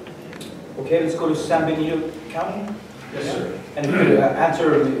eligible. Okay, let's go to San Benito County. Yes, sir. And you could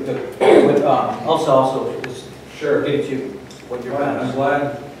answer with also just Sure. give you what your plan I'm is.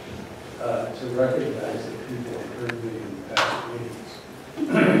 glad to recognize that people heard me in past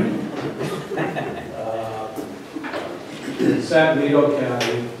meetings. In San Benito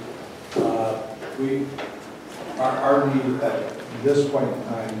County, our need at this point in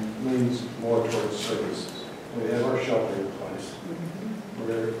time leans more towards services. We have our shelter in place.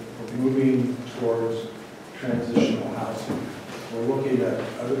 We're moving towards transitional housing. We're looking at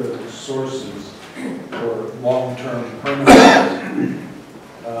other sources for long-term permanent housing.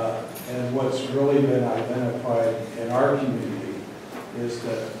 And what's really been identified in our community is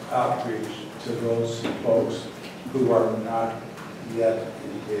the outreach to those folks who are not yet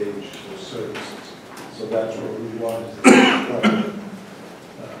engaged with services. So that's where we want to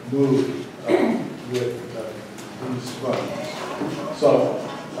move with these funds. So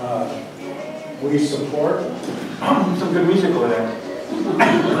we support some good music over there.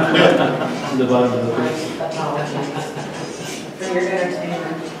 The bottom of the page. For your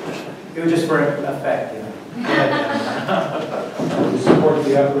entertainment. It was just for effect, we support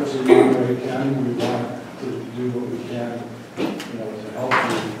the efforts of Monterey County. We want to do what we can, to help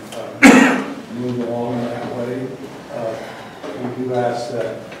you move along in that way. We do ask that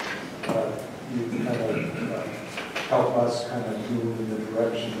you kind of help us kind of move in the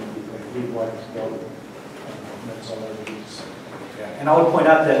direction that we think we'd like to go. That's all I need to say. And I would point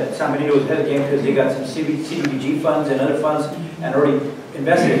out that San Benito was ahead of the game because they got some CDBG funds and other funds and already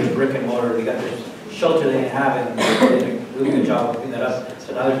invested in brick and mortar. They got this shelter they didn't have and they did a really good job of putting that up.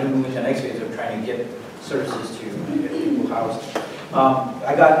 So now they're going to move into the next phase of trying to get services to get people housed.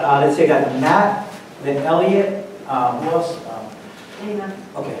 I got, let's say I got Matt, then Elliot, who else?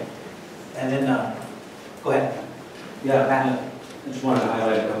 Okay. And then, go ahead. Yeah, Matt. I just wanted to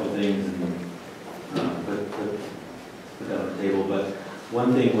highlight a couple of things and put that on the table. But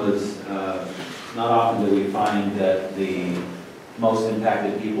one thing was, not often do we find that the most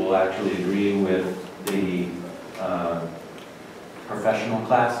impacted people actually agree with the professional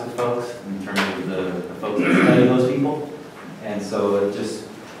class of folks in terms of the folks that study those people. And so it just,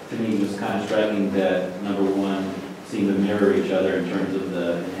 to me, was kind of striking that, number one, seemed to mirror each other in terms of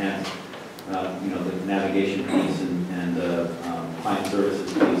the enhanced, the navigation piece and the client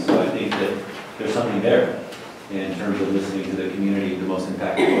services piece. So I think that there's something there in terms of listening to the community, the most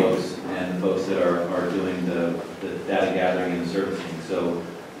impacted folks, and the folks that are doing the data gathering and the servicing. So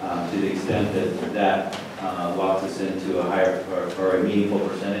to the extent that locks us into a higher, or a meaningful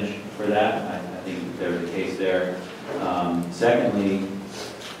percentage for that. I think there's a case there. Secondly,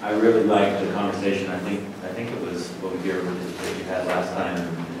 I really like the conversation. I think it was what we had last time,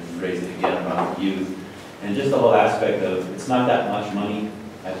 and raised it again about youth, and just the whole aspect of it's not that much money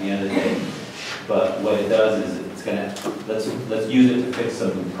at the end of the day, but what it does is it's gonna let's use it to fix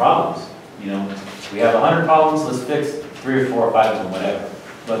some problems. You know, we have 100 problems. Let's fix 3 or 4 or 5 of them, whatever.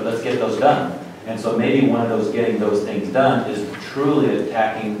 But let's get those done. And so maybe one of those getting those things done is truly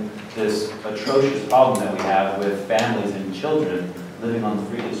attacking this atrocious problem that we have with families and children living on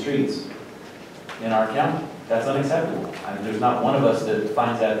the streets in our county. That's unacceptable. I mean, there's not one of us that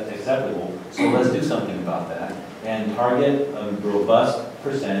finds that acceptable. So let's do something about that and target a robust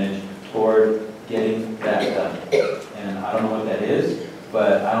percentage toward getting that done. And I don't know what that is,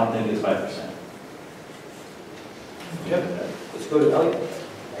 but I don't think it's 5%. Yep. Let's go to Elliot.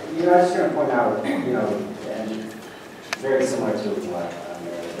 You know, I was just going to point out, you know, and very similar to what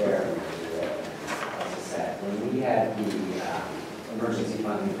Mary Bear also said, when we had the emergency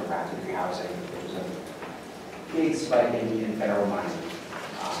funding for rapid rehousing, there was a big spike in federal money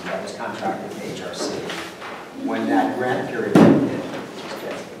that was contracted with HRC. When that grant period ended,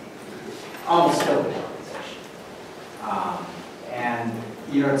 almost killed the organization. And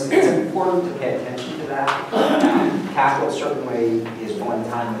you know, it's important to pay attention to that. Capital certainly is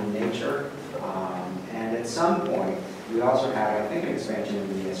one-time in nature, and at some point, we also have, I think, an expansion of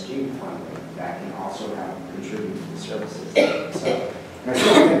the ESG funding that can also help contribute to the services. So I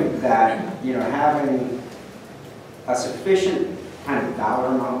still think that, you know, having a sufficient kind of dollar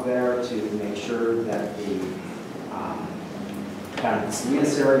amount there to make sure that the kind of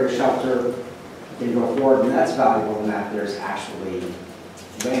Salinas area shelter can go forward, and that's valuable in that there's actually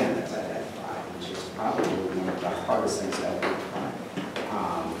land that's identified, which is probably one of the hardest things to identify.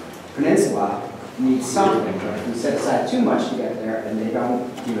 Peninsula needs something, but if we set aside too much to get there and they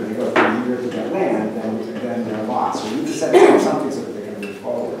don't, you know, they go for a year to get land, then they're lost. So we need to set aside something so that they're going to move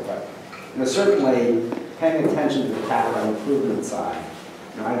forward. But you know, certainly paying attention to the capital improvement side.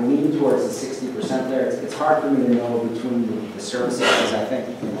 You know, I lean towards the 60% there. It's hard for me to know between the services, because I think,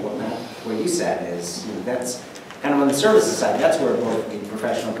 you know, what you said is, you know, that's kind of on the services side, that's where both the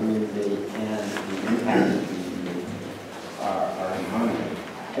professional community and the impact community are in harmony.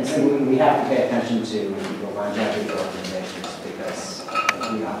 And so we have to pay attention to the longevity of organizations, because,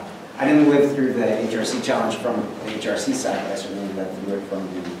 you know, I didn't live through the HRC challenge from the HRC side, but I certainly lived through it from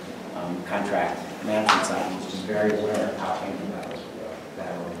the contract management side, which is very aware of how painful that was for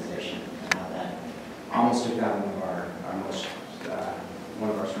that organization, and how that almost took down one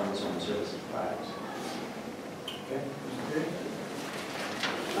of our strongest home services providers.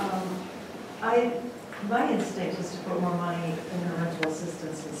 My instinct is to put more money in the rental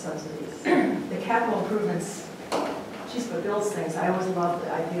assistance and subsidies. The capital improvements, geez, but Bill's things, I always loved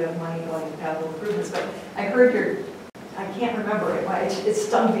the idea of money going to capital improvements, but I heard I can't remember it, it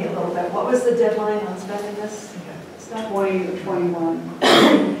stung me a little bit. What was the deadline on spending this stuff? 20 or 21.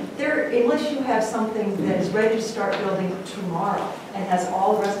 Unless you have something that is ready to start building tomorrow and has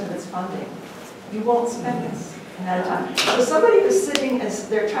all the rest of its funding, you won't spend this at a time. So somebody who's sitting as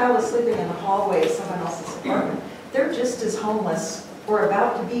their child is sleeping in the hallway of someone else's apartment, they're just as homeless, or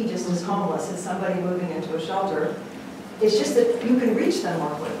about to be just as homeless as somebody moving into a shelter. It's just that you can reach them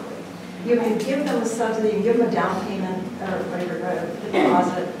more quickly. You can give them a subsidy, you can give them a down payment, or a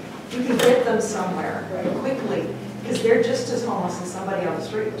deposit. You can get them somewhere quickly, because they're just as homeless as somebody on the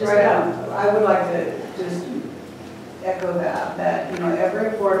street. I would like to just echo that you know, every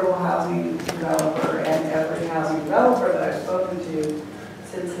affordable housing developer and every housing developer that I've spoken to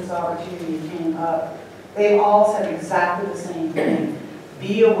since this opportunity came up, they all said exactly the same thing.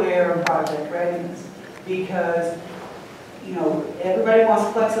 Be aware of project readiness, because you know, everybody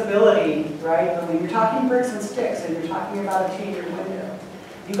wants flexibility, right? But when you're talking bricks and sticks and you're talking about a change window,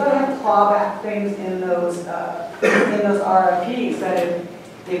 you've got to have clawback things in those RFPs that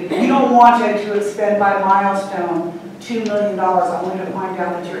if you don't want to expend by milestone $2 million only to find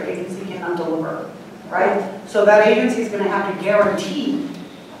out that your agency cannot deliver, right? So that agency is going to have to guarantee,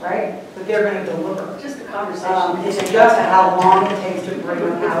 right, that they're going to deliver. Just the conversation. It's just how long it takes to bring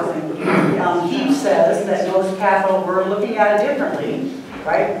on housing. HEAP says that most capital, we're looking at it differently,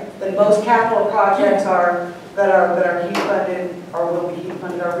 right? That most capital projects that are HEAP funded or will be HEAP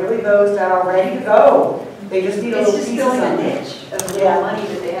funded are really those that are ready to go. They just need a little piece of filling a something. niche of the money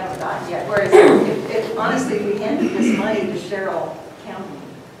that they haven't gotten yet. Whereas if honestly we handed this money to Cheryl County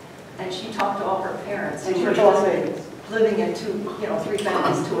and she talked to all her parents and she was living in 3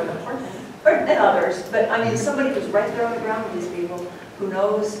 families to an apartment, and others, but I mean somebody was right there on the ground with these people who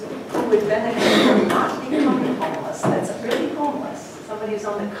knows who would benefit from not becoming homeless, that's really homeless, somebody who's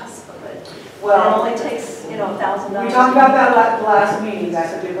on the cusp of it. Well, it only takes, you know, $1,000. We talked about that last meeting, I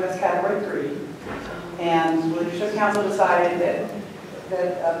said it was category 3. And leadership council decided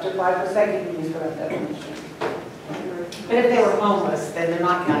that up to 5% can be used for that definition. But if they were homeless, then they're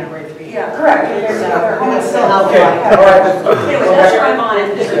not category 3. Yeah. Correct. They're homeless. still out Okay, there. all right. Anyway, that's where I'm on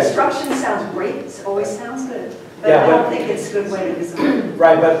it. The construction sounds great, it always sounds good, but Yeah, I but- don't think it's a good way to design.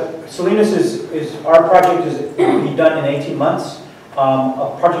 Right, but Salinas is our project is be done in 18 months.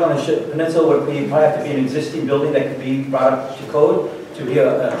 A project on the peninsula would probably have to be an existing building that could be brought up to code to be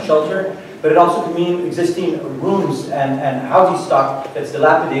a shelter. But it also could mean existing rooms and housing stock that's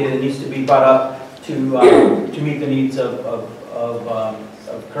dilapidated and needs to be brought up to meet the needs of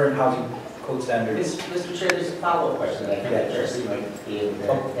current housing code standards. Mr. Chair, there's a follow-up question that I think that Darcy might be able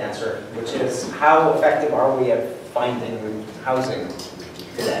to answer, which is how effective are we at finding housing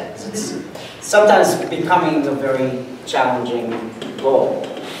today? It's sometimes becoming a very challenging goal.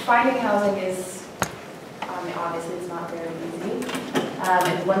 Finding housing is, obviously it's not very easy.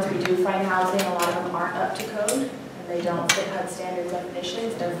 And once we do find housing, a lot of them aren't up to code, and they don't fit HUD standard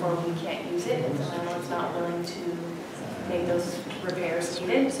definitions, therefore we can't use it if the landlord's not willing to make those repairs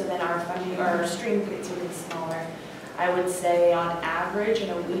needed, so then our funding, or our stream gets even smaller. I would say on average, in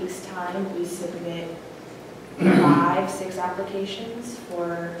a week's time, we submit 5-6 applications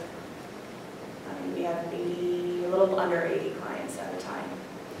for, we have 80, a little under 80 clients at a time.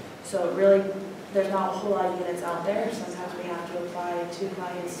 So really, there's not a whole lot of units out there. Sometimes we have to apply 2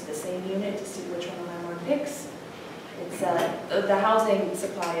 clients to the same unit to see which one the landlord picks. It's the housing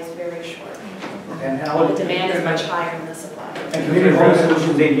supply is very short. And The demand is much higher than the supply. And Community Home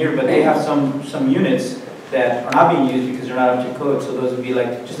Solutions ain't here, but they have some units that are not being used because they're not up to code. So those would be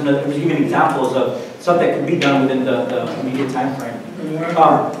like just another, just giving examples of stuff that can be done within the immediate time frame.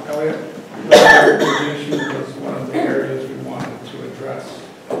 Recreation was one of the areas we wanted to address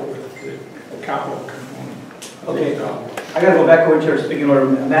with the capital component. Okay, I gotta go back over to our speaking order.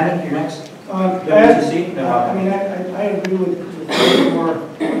 Manny, you're next. I agree with more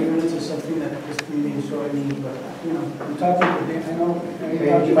units is something that this community is sorely needs, but, you know, I'm talking to Dana, I know.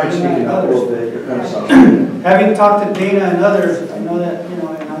 You might speak up a little bit, you're kind of soft. Having talked to Dana and others, I know that, you know,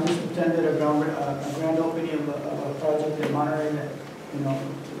 and I just attended a grand opening of a project in Monterey that, you know,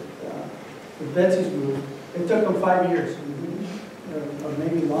 with Betsy's group, it took them 5 years, or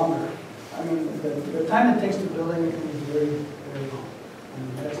maybe longer. I mean, the time it takes to build anything is very, very long. I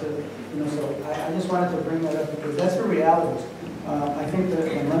mean, that's a, you know, so I just wanted to bring that up because that's the realities. I think that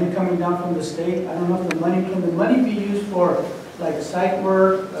the money coming down from the state, I don't know if the money be used for like site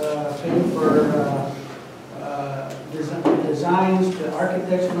work, paying for designs, the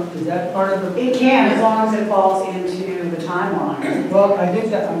architects, is that part of the? It can, as long as it falls into the timeline. Well, I think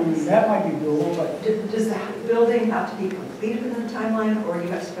that, I mean, that might be doable, but. Does the building have to be completed within the timeline, or you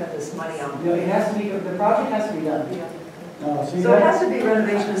have to spend this money on? No, it has to be, the project has to be done. Yeah. So it has to be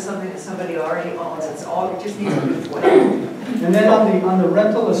renovation of something that somebody already owns, it's all, it just needs to be put in. And then on the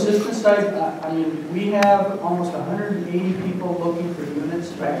rental assistance side, I mean, we have almost 180 people looking for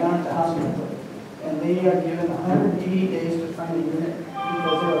units right now at the housing authority. And they are given 180 days to find a unit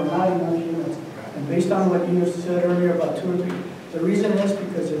because there are not enough units. And based on what you said earlier about 2 or 3, the reason is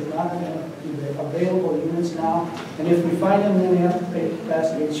because there's not enough available units now. And if we find them, then we have to pay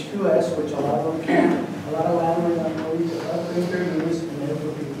past HQS, which a lot of them can't. A lot of landlords are willing to upgrade their units and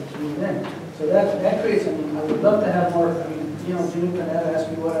therefore people to move in. So that creates, I mean, I would love to have more, I mean, you know, Jimmy can ask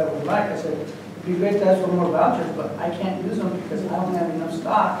me what I would like. I said, it'd be great to ask for more vouchers, but I can't use them because I don't have enough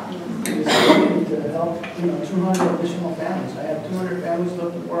stock to help, you know, 200 additional families. I have 200 families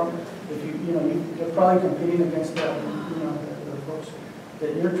looking for them. If you know, you're probably competing against the, you know, the folks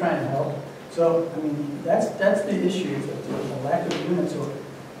that you're trying to help. So, I mean, that's the issue, is the lack of units. So,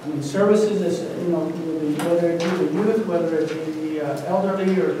 I mean, services is, you know, whether it be the youth, whether it be the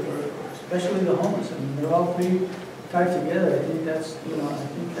elderly, or especially the homeless. I mean, they're all three tied together. I think that's, you know, I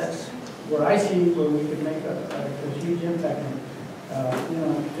think that's where I see where we could make a huge impact. You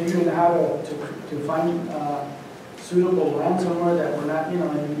know, figuring out how to find suitable land somewhere that we're not, you know,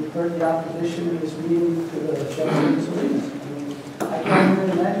 and you've heard the opposition in this meeting to the shelter in Salinas. I mean, I can't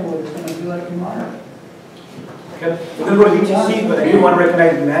even imagine what it's going to be like tomorrow. Okay, we're going to go to ETC, but I do want to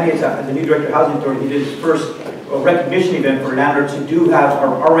recognize Manny as the new director of Housing Authority. He did his first recognition event for landlords who do have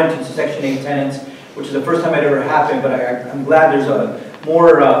our rented Section 8 tenants, which is the first time it ever happened, but I'm glad there's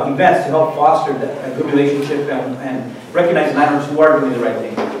more events to help foster that good relationship and recognize landlords who are doing the right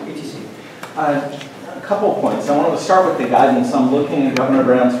thing. ETC. A couple of points. I want to start with the guidance. I'm looking at Governor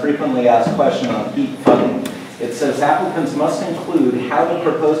Brown's frequently asked question on HEAP funding. It says applicants must include how the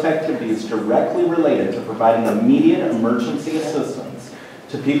proposed activity is directly related to providing immediate emergency assistance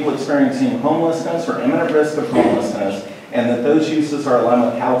to people experiencing homelessness or imminent risk of homelessness, and that those uses are aligned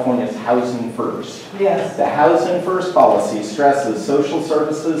with California's Housing First. Yes. The Housing First policy stresses social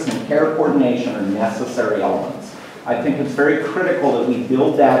services and care coordination are necessary elements. I think it's very critical that we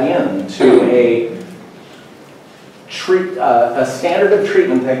build that into a standard of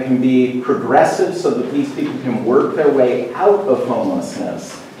treatment that can be progressive so that these people can work their way out of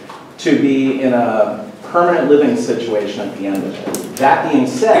homelessness to be in a permanent living situation at the end of it. That being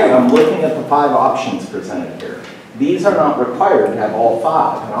said, I'm looking at the 5 options presented here. These are not required to have all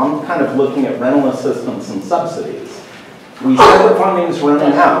 5, and I'm kind of looking at rental assistance and subsidies. We said the funding is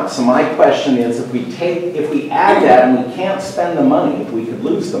running out, so my question is if we add that and we can't spend the money, we could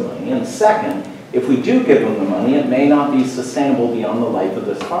lose the money. And second, if we do give them the money, it may not be sustainable beyond the life of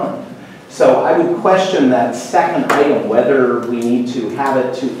this fund. So I would question that second item, whether we need to have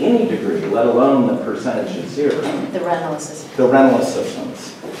it to any degree, let alone the percentages here. The rental assistance. The rental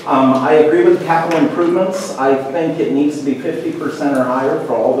assistance. I agree with capital improvements. I think it needs to be 50% or higher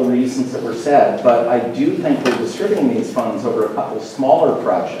for all the reasons that were said, but I do think we're distributing these funds over a couple smaller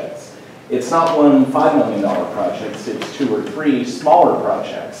projects. It's not one $5 million projects, it's 2 or 3 smaller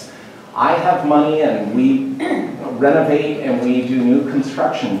projects. I have money and we renovate and we do new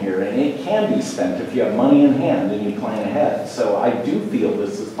construction here, and it can be spent if you have money in hand and you plan ahead. So I do feel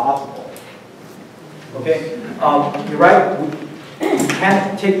this is possible. Okay, you're right. We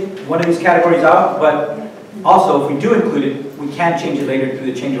can't take one of these categories out, but also if we do include it, we can change it later through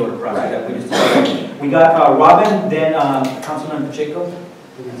the change order process that we just discussed. We got Robin, then Councilman Pacheco.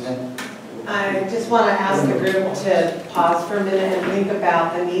 I just want to ask the group to pause for a minute and think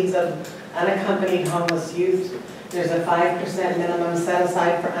about the needs of unaccompanied homeless youth. There's a 5% minimum set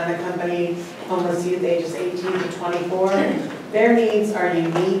aside for unaccompanied homeless youth ages 18 to 24. Their needs are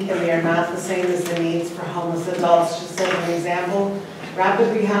unique and they are not the same as the needs for homeless adults. Just as an example, rapid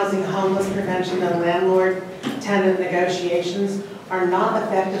rehousing, homeless prevention, and landlord-tenant negotiations are not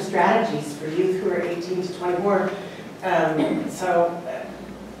effective strategies for youth who are 18 to 24.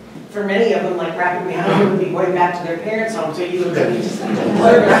 For many of them, like rapid rehousing would be going back to their parents' home, so you would need to send them to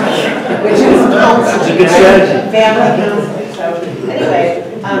which is counseling, a good strategy. Family counseling. So anyway,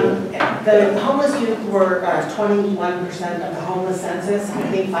 the homeless youth were 21% of the homeless census.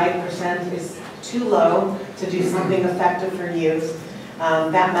 I think 5% is too low to do something effective for youth.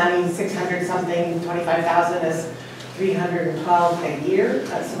 That money, 600 something, 25,000 is 312 a year.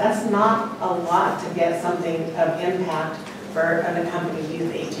 So that's not a lot to get something of impact for unaccompanied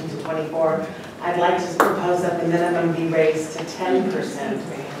youth 18 to 24. I'd like to propose that the minimum be raised to 10%.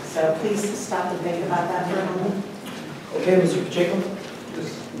 So please stop and think about that for a moment. Okay, Mr. Pacheco?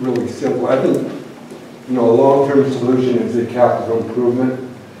 It's really simple. I think, a long-term solution is a capital improvement.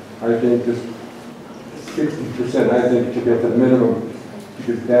 I think this 60%, I think, should get the minimum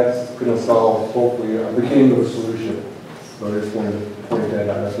because that's going to solve, hopefully, the beginning of a solution. So I just wanted to point that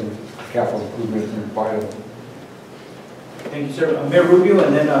out. I think capital improvement is vital. Thank you, sir. Mayor Rubio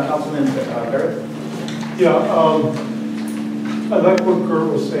and then Councilman Barrett. Yeah, I like what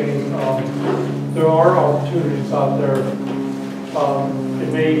Kurt was saying. There are opportunities out there. It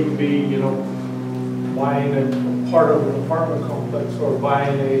may even be, buying a part of an apartment complex or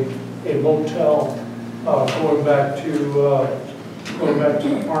buying a motel, going back to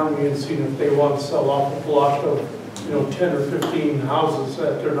the Army and seeing if they want to sell off a block of 10 or 15 houses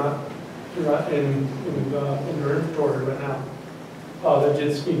that they're not in their inventory right now. That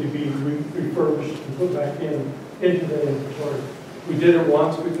just need to be refurbished and put back into the inventory. We did it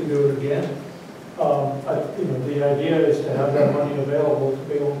once, we can do it again. The idea is to have that money available to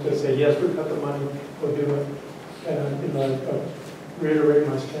be able to say, yes, we've got the money, we'll do it. And I reiterate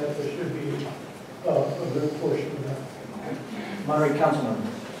my stance, there should be a good portion of that. Monterey Councilman.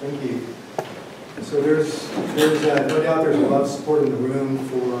 Thank you. So there's no doubt there's a lot of support in the room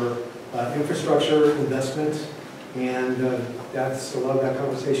for infrastructure investment, and that's a lot of that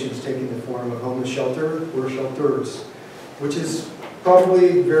conversation is taking the form of homeless shelter or shelters, which is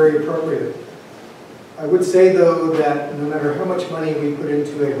probably very appropriate. I would say though that no matter how much money we put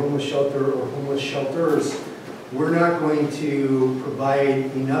into a homeless shelter or homeless shelters, we're not going to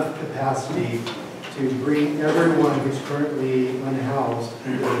provide enough capacity to bring everyone who's currently unhoused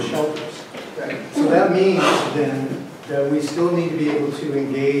into the shelters. So that means then that we still need to be able to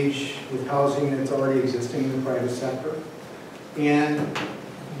engage with housing that's already existing in the private sector. And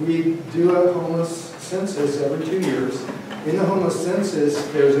we do a homeless census every 2 years. In the homeless census,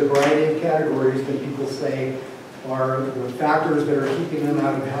 there's a variety of categories that people say are the factors that are keeping them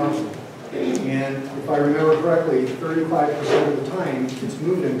out of housing. And if I remember correctly, 35% of the time, it's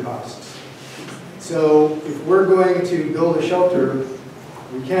move-in costs. So if we're going to build a shelter,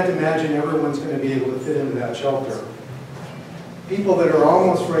 we can't imagine everyone's going to be able to fit into that shelter. People that are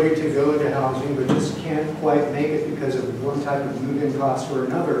almost ready to go into housing but just can't quite make it because of one type of move-in cost or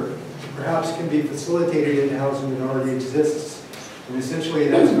another, perhaps can be facilitated into housing that already exists. And essentially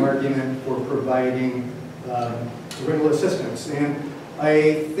that's an argument for providing rental assistance. And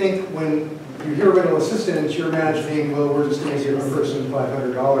I think when you hear rental assistance, you're imagining, well, we're just going to give a person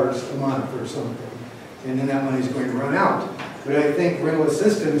 $500 a month or something, and then that money's going to run out. But I think rental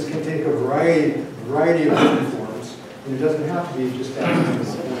assistance can take a variety of different forms, and it doesn't have to be just that.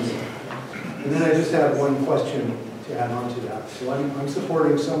 And then I just have one question to add on to that. So I'm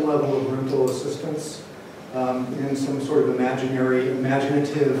supporting some level of rental assistance in some sort of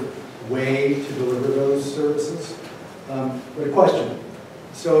imaginative way to deliver those services. But a question.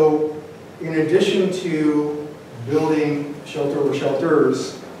 So in addition to building shelter or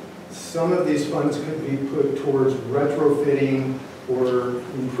shelters, some of these funds could be put towards retrofitting or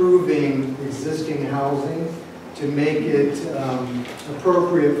improving existing housing to make it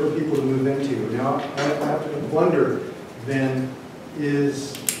appropriate for people to move into. Now, I have to wonder then,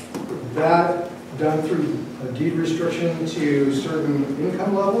 is that done through a deed restriction to certain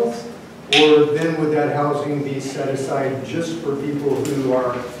income levels? Or then would that housing be set aside just for people who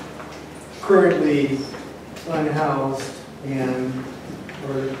are currently unhoused and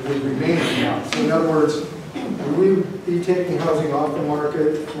or would remain unhoused? So in other words, would we be taking housing off the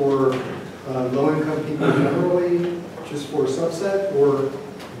market for low-income people generally, just for a subset? Or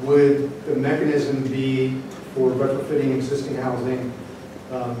would the mechanism be for retrofitting existing housing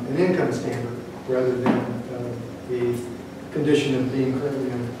an income standard rather than the condition of being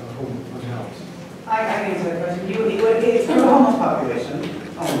currently unhoused? I can answer that question. It's for the homeless population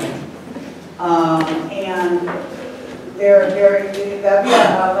only. And that'd be a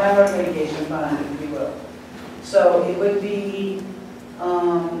landlord mitigation fund, if you will. So it would be,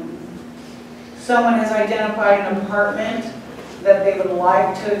 someone has identified an apartment that they would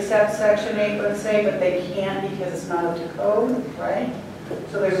like to accept Section 8, let's say, but they can't because it's not up to code, right?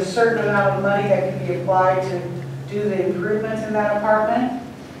 So there's a certain amount of money that can be applied to do the improvements in that apartment.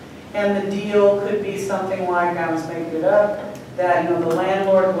 And the deal could be something like, I'm just making it up, that the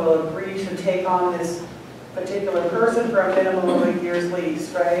landlord will agree to take on this particular person for a minimum of a year's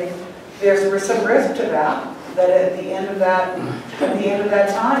lease, right? There's some risk to that at the end of that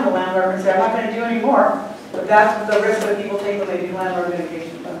time, the landlord can say, I'm not going to do any more. But that's the risk that people take when they do landlord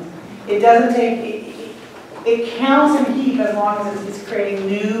mitigation funds. It doesn't take, it counts in HEAP as long as it's creating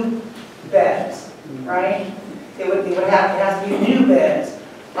new beds, right? It has to be new beds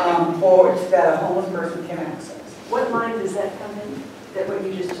that a homeless person can access. What line does that come in? That what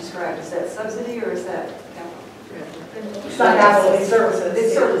you just described, is that subsidy or is that capital? It's not capital, it's services.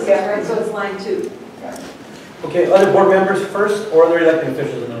 It's services, Yeah. right? So it's line 2. Yeah. Okay, other board members first, or other elected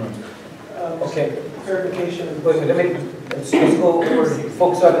officials in the room? Okay. Clarification. Wait, let's go over,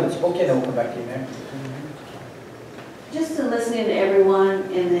 focus on it. Okay, then we'll come back to you, Mayor. Just to listening to everyone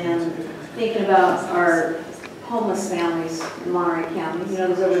and then thinking about our homeless families in Monterey County.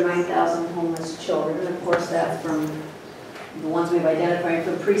 There's over 9,000 homeless children, and of course that's from the ones we've identified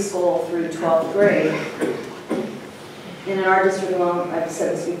from preschool through 12th grade. And in our district alone, I've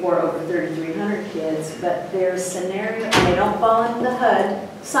said this before, over 3,300 kids, but there's scenario, and they don't fall into the HUD.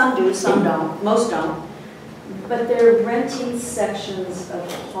 Some do, some don't, most don't. But they're renting sections of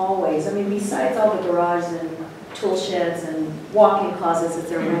hallways. I mean, besides all the garages and tool sheds and walk-in closets that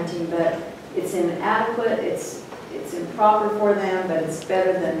they're renting, but it's inadequate, it's improper for them, but it's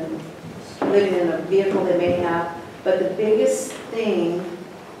better than living in a vehicle they may have. But the biggest thing,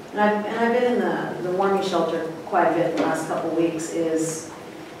 and I've been in the warming shelter quite a bit the last couple of weeks, is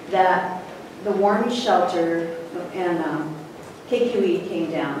that the warming shelter, and KQE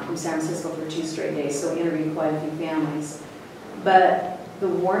came down from San Francisco for 2 straight days, so we interviewed quite a few families. But the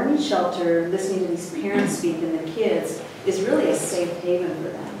warming shelter, listening to these parents speak and the kids, is really a safe haven for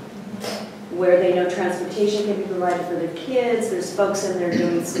them, where they know transportation can be provided for their kids. There's folks in there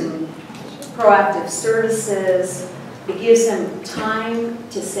doing some proactive services. It gives them time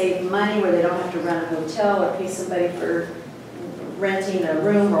to save money where they don't have to rent a hotel or pay somebody for renting a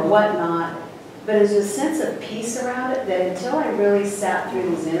room or whatnot. But there's a sense of peace around it that until I really sat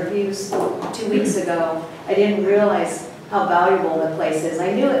through these interviews 2 weeks ago, I didn't realize how valuable the place is.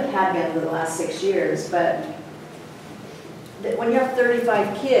 I knew it had been for the last 6 years, but when you have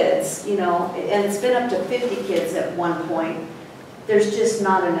 35 kids, and it's been up to 50 kids at one point, there's just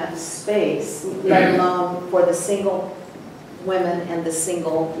not enough space, let alone for the single women and the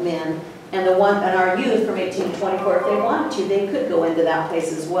single men And our youth from 18 to 24, if they wanted to, they could go into that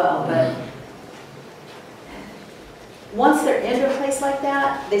place as well. But once they're into a place like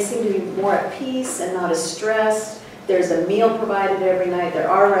that, they seem to be more at peace and not as stressed. There's a meal provided every night. There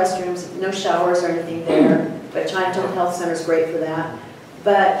are restrooms, no showers or anything there, but Chinatown Health Center is great for that.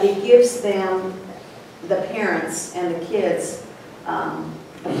 But it gives them, the parents and the kids, a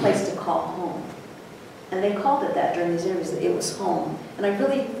place to call home. And they called it that during these interviews, that it was home. And I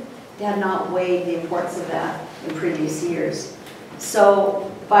really had not weighed the importance of that in previous years.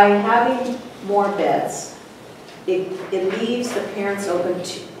 So by having more beds, it leaves the parents open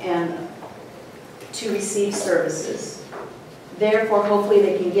to receive services. Therefore, hopefully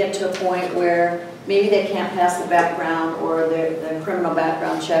they can get to a point where maybe they can't pass the background or the criminal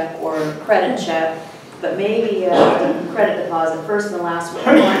background check or credit check, but maybe a credit deposit, first and last one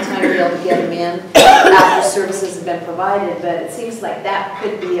time to be able to get them in after services have been provided. But it seems like that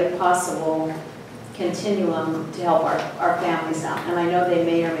could be a possible continuum to help our families out. And I know they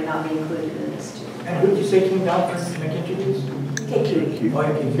may or may not be included in this too. And who did you say came down for make interviews? KQ. Oh,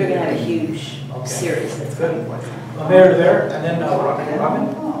 KQ. They're going to have a huge series that's good. going forth. Mayor there, and then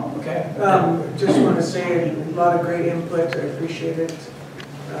Robin. Okay. Just want to say a lot of great input. I appreciate it.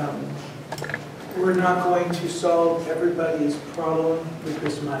 We're not going to solve everybody's problem with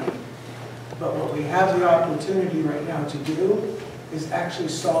this money. But what we have the opportunity right now to do is actually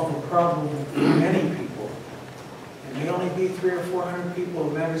solve a problem for many people. It may only be 300 or 400 people,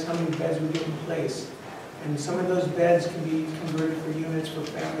 it matters how many beds we get in place. And some of those beds can be converted for units for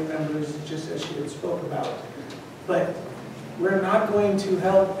family members, just as she had spoke about. But we're not going to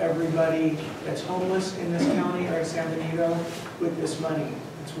help everybody that's homeless in this county or in San Benito with this money.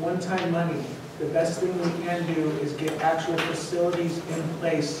 It's one-time money. The best thing we can do is get actual facilities in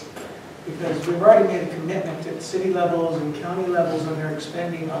place, because we've already made a commitment at city levels and county levels when they're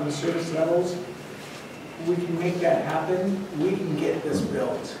expending on the service levels. We can make that happen. We can get this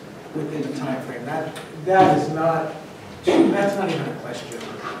built within the time frame. That's not even a question.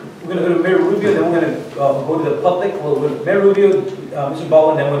 We're going to go to Mayor Rubio, then we're going to go to the public. We'll go to Mayor Rubio, Mr.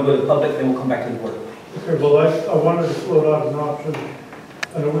 Baldwin, then we'll go to the public, then we'll come back to the board. Okay, well, I wanted to float out an option.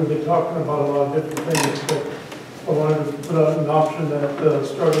 I know we've been talking about a lot of different things, but I wanted to put out an option that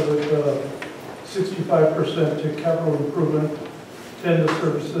started with 65% to capital improvement, 10 to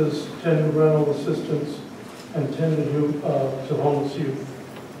services, 10 to rental assistance, and 10 to homeless youth,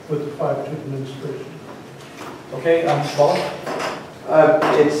 with the 5 to administration. Okay, Paul?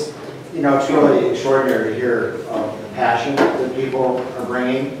 It's really extraordinary to hear the passion that people are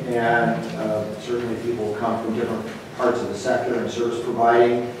bringing, and certainly people come from different parts of the sector and service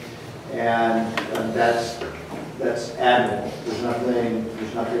providing, and that's admirable. There's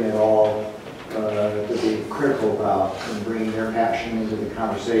nothing at all to be critical about in bringing their passion into the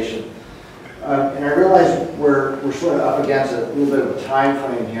conversation. And I realize we're sort of up against a little bit of a time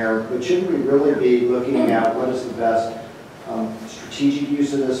frame here, but shouldn't we really be looking at what is the best strategic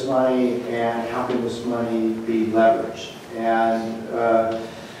use of this money and how can this money be leveraged? And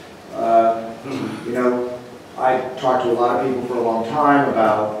I talked to a lot of people for a long time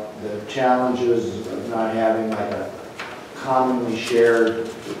about the challenges of not having like a commonly shared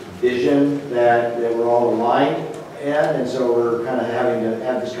vision that we're all aligned in, and so we're kind of having to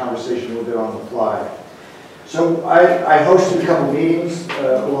have this conversation a little bit on the fly. So I hosted a couple meetings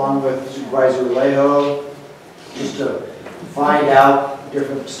along with Supervisor Alejo, just to find out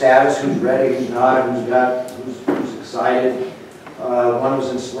different status, who's ready, who's not, who's excited. One was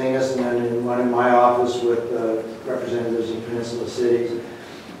in Salinas, and then one in my office with representatives of Peninsula cities.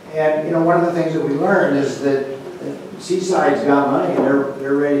 And one of the things that we learned is that Seaside's got money and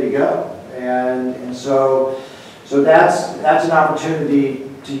they're ready to go. And so that's an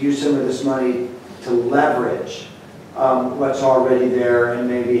opportunity to use some of this money to leverage what's already there and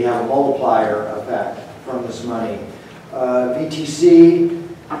maybe have a multiplier effect from this money. VTC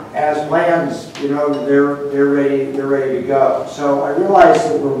has plans, they're ready to go. So I realize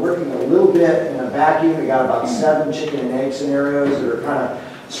that we're working a little bit in a vacuum. We got about 7 chicken and egg scenarios that are kind of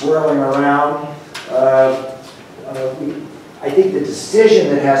swirling around. I think the decision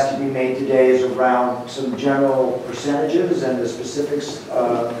that has to be made today is around some general percentages, and the specifics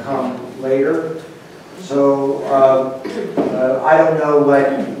come later. So I don't know what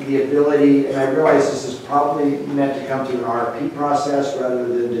the ability, and I realize this is probably meant to come through an RFP process rather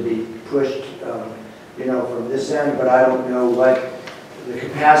than to be pushed, from this end, but I don't know what the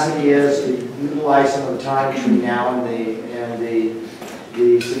capacity is to utilize some of the time between now and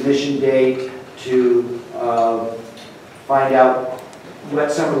the submission date to find out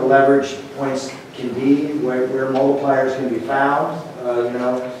what some of the leverage points can be, where multipliers can be found.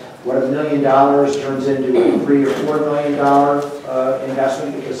 what $1 million turns into a $3 or $4 million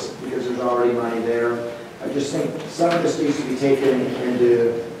investment because there's already money there. I just think some of this needs to be taken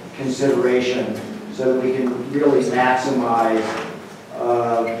into consideration so that we can really maximize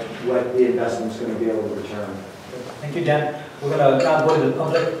what the investment's going to be able to return. Thank you, Dan. We're going to now go to the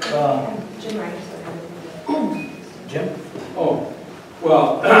public. Jim Ryan. Jim? Oh,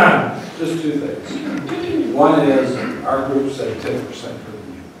 well, just two things. One is our group said 10% for the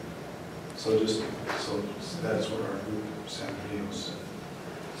youth. So that's what our group San Benito said.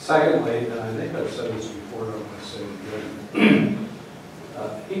 Secondly, and I think I've said this before, I want to say it again,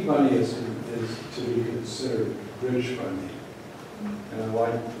 HEAP money is to be considered bridge funding. And I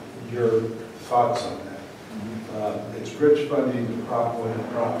like your thoughts on that. It's bridge funding to Prop 1 and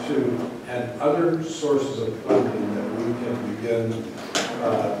Prop 2 and other sources of funding that we can begin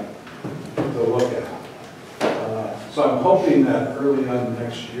to look at. So I'm hoping that early on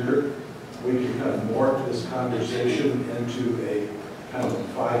next year, we can kind of morph this conversation into a kind of a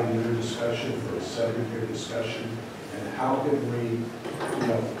 5-year discussion or a 7-year discussion, and how can we,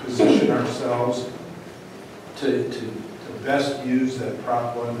 position ourselves to best use that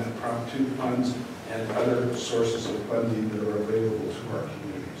Prop 1, that Prop 2 funds, and other sources of funding that are available to our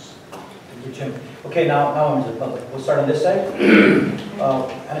communities. Thank you, Jim. Okay, now on to the public. We'll start on this side.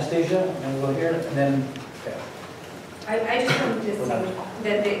 Anastasia, and we'll go here, and then, okay. I just wanted to say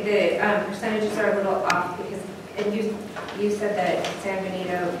that the percentages are a little off because, and you said that San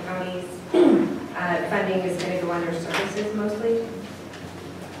Benito County's funding is going to go under services mostly.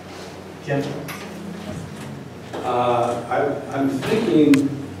 Jim? I'm thinking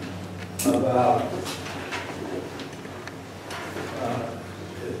about,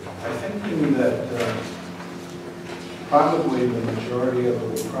 I'm thinking that probably the majority of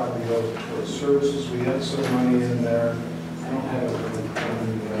it will probably go towards services. We had some money in there. I don't have it in front of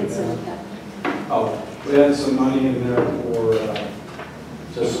me right now. Oh, we had some money in there for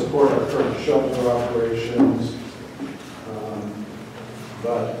to support our current shelter operations.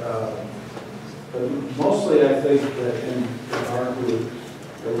 But mostly I think that in our group,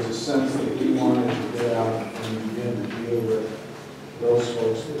 there was a sense that we wanted to get out and begin to deal with those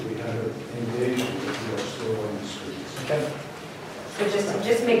folks that we had engaged with who are still on the streets. Okay. So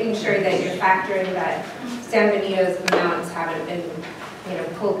just making sure that you're factoring that San Benito's amounts haven't been,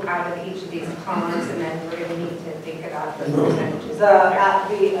 pulled out of each of these columns, and then we're going to need to think about the percentages.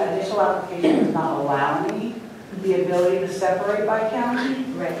 The initial application does not allow me the ability to separate by county.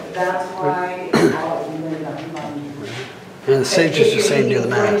 Right. That's why it's all ended up in money. And the Census is saying do the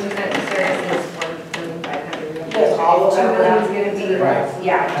math. Yes, all of that. Is going to be, Right.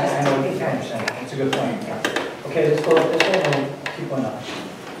 yeah. I know what you're saying. That's a good point. Okay, let's go this way and we'll keep going on.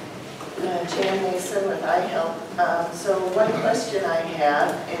 Jan Mason with iHelp. So one question I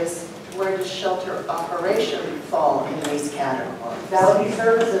have is, where does shelter operation fall in these categories? That would be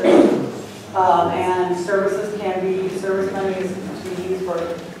services. And services can be, service money is to be used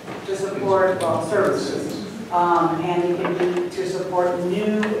to support, services. And it can be to support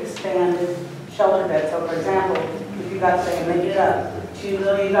new expanded shelter beds. So for example, if you got, say, make it up, $2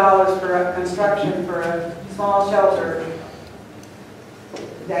 million for a construction for a small shelter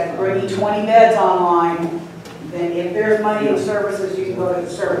that bringing 20 beds online, then if there's money in services, you can go to the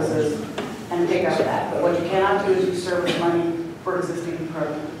services and pick up that. But what you cannot do is use service money for existing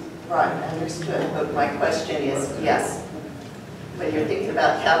programs. Right, understood. But my question is, yes, when you're thinking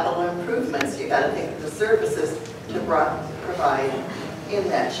about capital improvements, you got to think of the services to provide in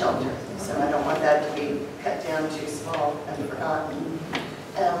that shelter. So I don't want that to be cut down too small and forgotten.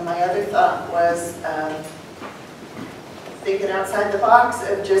 My other thought was thinking outside the box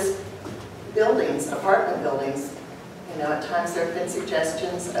of just buildings, apartment buildings. At times there have been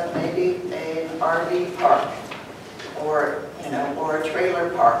suggestions of maybe an RV park or a trailer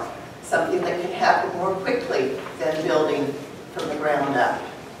park, something that can happen more quickly than building from the ground up.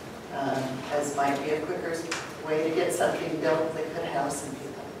 As might be a quicker way to get something built that could house some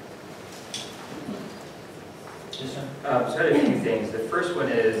people. So I had a few things. The first one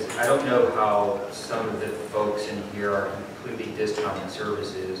is, I don't know how some of the folks in here are completely discounting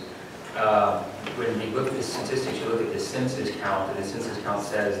services. When we look at the statistics, you look at the census count, and the census count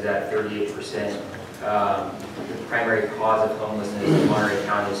says that 38%, the primary cause of homelessness in Monterey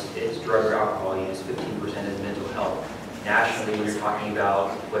County is drug or alcohol use, 15% is mental health. Nationally, when you're talking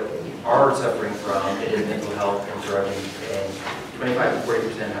about what we are suffering from, it is mental health and drug, and 25 to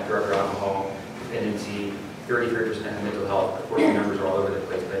 40% have drug or alcohol dependency, 33% have mental health. Of course, the numbers are all over the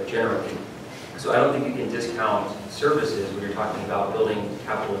place, but generally. So I don't think you can discount services when you're talking about building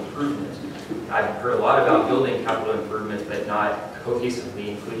capital improvements. I've heard a lot about building capital improvements, but not cohesively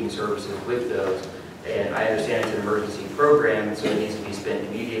including services with those. And I understand it's an emergency program, and so it needs to be spent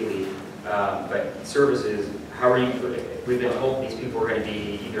immediately. But services, how are you, we've been told these people are going to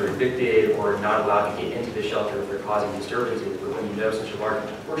be either evicted or not allowed to get into the shelter if they're causing disturbances, but when you know such a large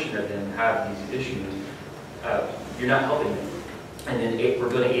portion of them have these issues, you're not helping them. And then we're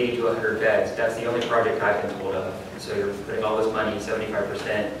building 80 to 100 beds. That's the only project I've been told of. So you're putting all this money,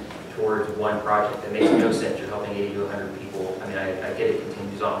 75%, towards one project. That makes no sense. You're helping 80 to 100 people. I mean, I get it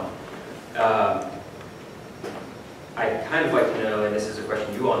continues on. I'd kind of like to know, and this is a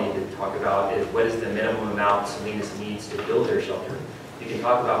question you all need to talk about, is what is the minimum amount Salinas needs to build their shelter? You can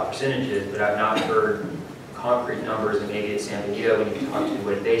talk about percentages, but I've not heard concrete numbers, and maybe it's San Benito when you can talk to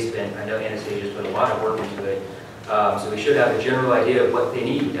what they spend. I know Anastasia's put a lot of work into it. So we should have a general idea of what they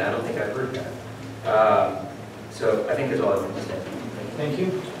need. I don't think I've heard that. So I think that's all I want to say. Thank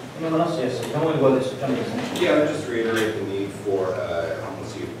you. Anyone else? Yes. Then we'll go this. Yeah, I would just reiterate the need for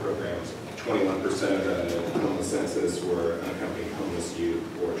homeless youth programs. 21% of the homeless census were unaccompanied homeless youth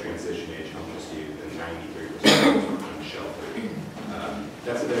or transition-age homeless youth, and 93% were unsheltered.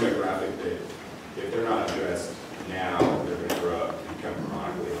 That's a demographic that, if they're not addressed now, they're going to grow up and become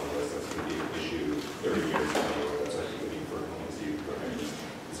chronically homeless. That's going to be an issue 30 years down the road. That's why the need for homeless youth programs.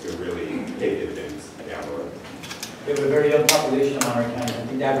 It's going to really take dividends down the road. We have a very young population on our campus. I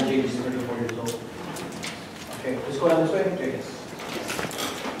think the average age is 34 years old. Okay, let's go down this way. Jake.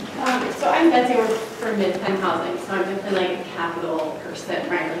 So I'm Betsy, I work for Midpen Housing, so I'm definitely like a capital person,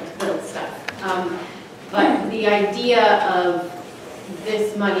 right, like to build stuff. But the idea of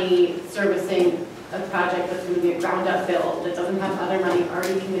this money servicing a project that's going to be a ground-up build, that doesn't have other money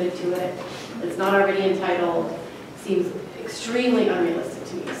already committed to it, that's not already entitled, seems extremely unrealistic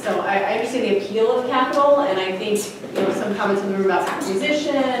to me. So I understand the appeal of capital, and I think some comments in the room about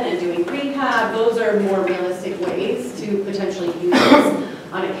acquisition and doing rehab, those are more realistic ways to potentially use this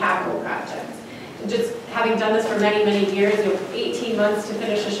on a capital project. Just having done this for many, many years, 18 months to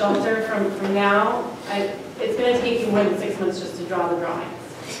finish a shelter from now, it's going to take you more than 6 months just to draw the drawings.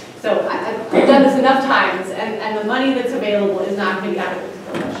 So I've done this enough times, and the money that's available is not going to be adequate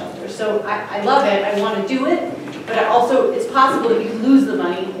to build that shelter. So I love it, I want to do it, but it's possible that we could lose the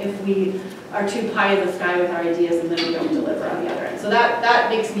money if we are too pie in the sky with our ideas and then we don't deliver on the other end. So that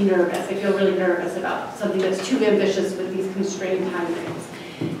makes me nervous. I feel really nervous about something that's too ambitious with these constrained timeframes.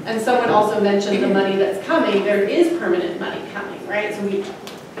 And someone also mentioned the money that's coming. There is permanent money coming, right? So we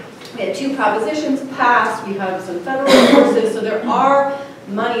had 2 propositions passed. We have some federal resources. So there are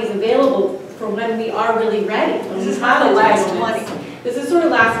monies available for when we are really ready. This is not the last money. This is sort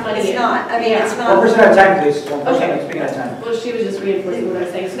of last money. It's not. I mean, it's not. 1% at a time, please. 1% Okay. speaking at a time. Well, she was just reinforcing what I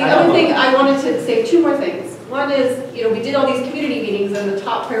was saying. So the other thing I wanted to say 2 more things. One is, we did all these community meetings and the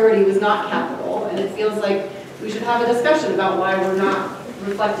top priority was not capital. And it feels like we should have a discussion about why we're not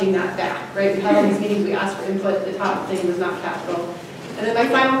reflecting that back, right? We had all these meetings, we asked for input, the top thing was not capital. And then my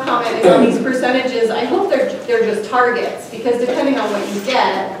final comment is on these percentages, I hope they're just targets, because depending on what you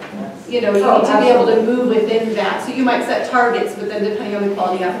get, you need to be able to move within that. So you might set targets, but then depending on the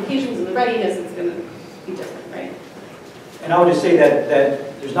quality of applications and the readiness, it's going to be different, right? And I would just say that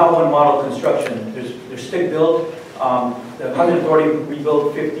there's not one model construction. There's stick built. The Housing Authority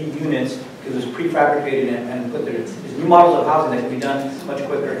rebuilt 50 units because it was prefabricated and put there's new models of housing that can be done much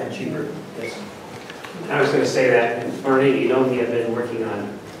quicker and cheaper. Yes. I was going to say that, Bernie, we have been working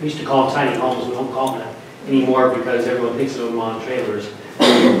on, we used to call them tiny homes, we don't call them that anymore because everyone thinks of them on trailers. We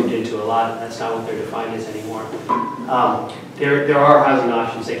moved into a lot, that's not what they're defined as anymore. There are housing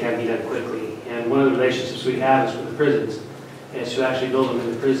options that can be done quickly, and one of the relationships we have is with the prisons, is to actually build them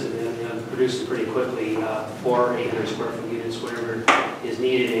in the prison and produce them pretty quickly, 400 or 800 square foot units, whatever is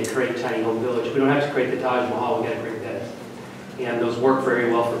needed, and create tiny home village. We don't have to create the Taj Mahal, we got to create beds. And those work very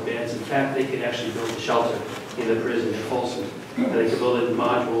well for beds. In fact, they could actually build a shelter in the prison in Folsom. They could build it in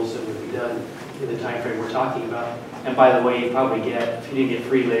modules that would be done in the time frame we're talking about. And by the way, you probably get, if you didn't get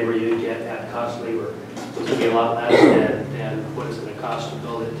free labor, you would get at cost labor. So it's going to be a lot less than what it's going to cost to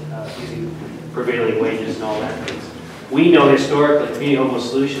build it using prevailing wages and all that things. We know historically, Community Homeless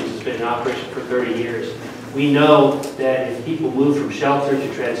Solutions has been in operation for 30 years. We know that if people move from shelter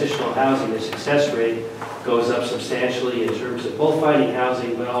to transitional housing, the success rate goes up substantially in terms of both finding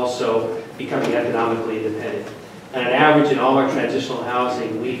housing but also becoming economically independent. And on average in all our transitional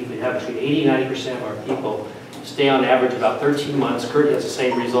housing, we have between 80 and 90% of our people stay on average about 13 months. Kurt has the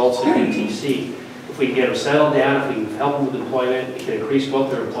same results in BTC. If we can get them settled down, if we can help them with employment, we can increase both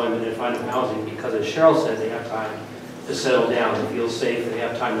their employment and find them housing because as Cheryl said, they have time to settle down, to feel safe, and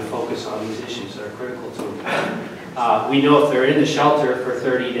have time to focus on these issues that are critical to them. We know if they're in the shelter for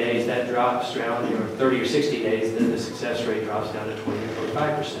 30 days, that drops down, or 30 or 60 days, then the success rate drops down to 20 or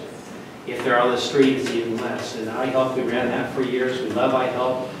 25%. If they're on the street, it's even less. And iHelp, we ran that for years. We love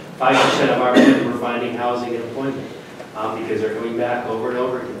iHelp. 5% of our men were finding housing and employment because they're coming back over and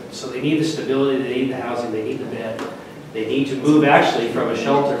over again. So they need the stability, they need the housing, they need the bed. They need to move actually from a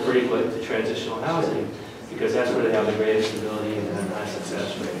shelter pretty quick to transitional housing because that's where they have the greatest stability and the high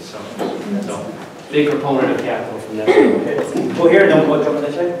success rate. So big proponent of capital from that. We'll hear them. We'll jump on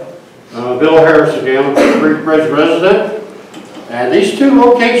this side. Bill Harris again, Creek Bridge resident. And these two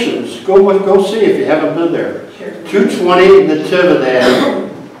locations, go see if you haven't been there. 220 Natividad.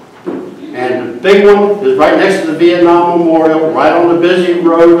 And the big one is right next to the Vietnam Memorial, right on the busy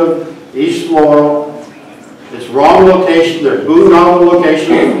road of East Laurel. It's wrong location, they're boondoggle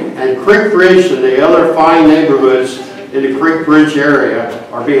location, and Creek Bridge and the other fine neighborhoods in the Creek Bridge area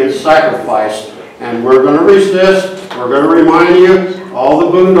are being sacrificed. And we're going to resist, we're going to remind you, all the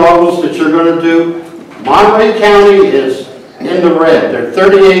boondoggles that you're going to do. Monterey County is in the red. They're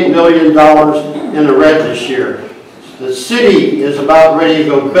 $38 million in the red this year. The city is about ready to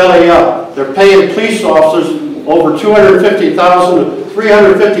go belly up. They're paying police officers over $250,000 to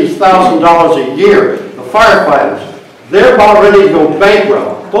 $350,000 a year. The firefighters, they're about ready to go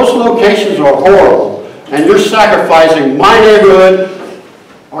bankrupt. Those locations are horrible. And you're sacrificing my neighborhood,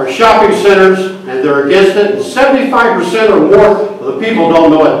 our shopping centers, and they're against it. And 75% or more of the people don't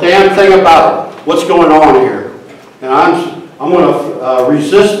know a damn thing about it, what's going on here. And I'm going to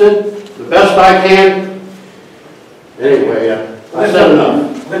resist it the best I can. Anyway, I said enough.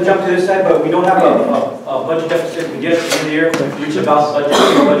 We're going to jump to this side, but we don't have a budget deficit. We just end the year with each of our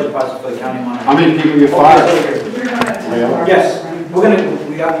budget process for the county of Monterey. How many people you fired? Yes, we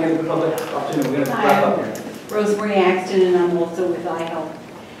have here the public opportunity. We're going to wrap up here. Rosemary Axton, and I'm also with iHelp.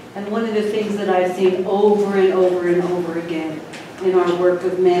 And one of the things that I've seen over and over and over again in our work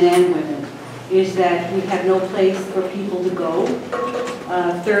with men and women is that we have no place for people to go.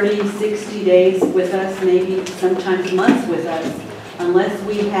 30, 60 days with us, maybe sometimes months with us, unless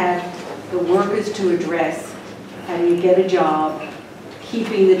we have the workers to address how do you get a job,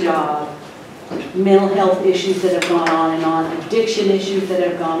 keeping the job, mental health issues that have gone on and on, addiction issues that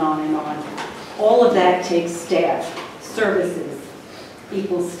have gone on and on. All of that takes staff, services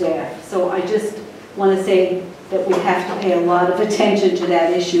equals staff. So I just want to say that we have to pay a lot of attention to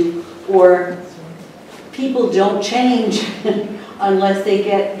that issue, or people don't change unless they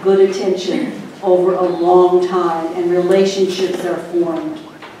get good attention over a long time and relationships are formed.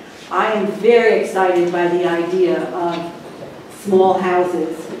 I am very excited by the idea of small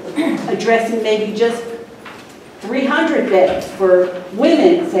houses, addressing maybe just 300 beds for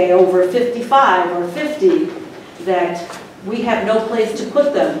women, say over 55 or 50, that we have no place to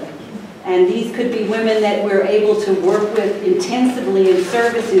put them. And these could be women that we're able to work with intensively in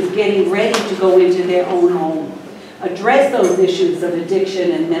services, getting ready to go into their own home. Address those issues of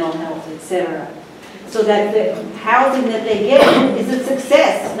addiction and mental health, etc. So that the housing that they get is a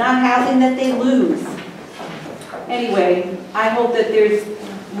success, not housing that they lose. Anyway, I hope that there's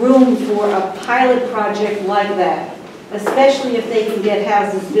room for a pilot project like that, especially if they can get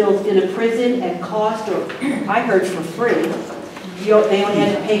houses built in a prison at cost, or I heard for free. They only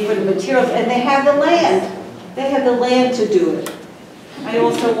had to pay for the materials, and they have the land. They have the land to do it. I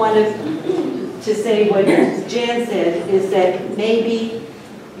also wanted to say what Jan said, is that maybe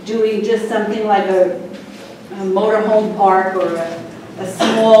doing just something like a motorhome park or a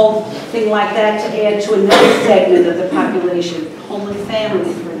small thing like that to add to another segment of the population, homeless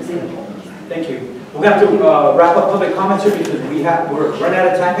families, for example. Thank you. We're going to have to wrap up public comments here because we're running out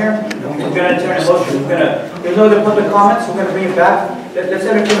of time here. We're going to entertain a motion. There's no other public comments. We're going to bring it back. Let's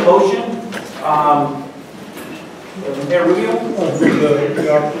entertain a motion. Mayor Rubio? The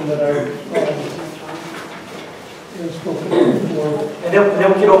option that I spoke about before. And then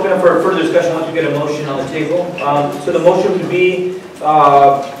we can open up for further discussion once we get a motion on the table. So the motion would be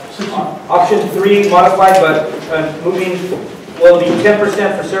option 3 modified, but moving. Will be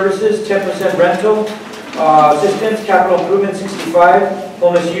 10% for services, 10% rental, assistance, capital improvement 65,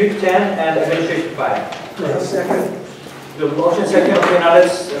 homeless youth 10, and administration 5. Second. The motion second. Okay, now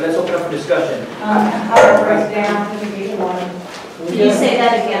let's open up for discussion. How to break down to the one. Can you say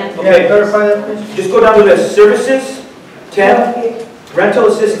that again? Okay, clarify that, please. Just go down to the services 10, rental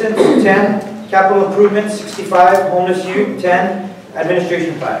assistance 10, capital improvement 65, homeless youth 10,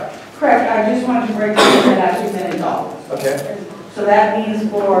 administration 5. Correct. I just wanted to break down that $2 million. Okay. So that means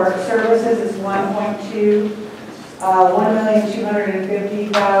for services is 1.2,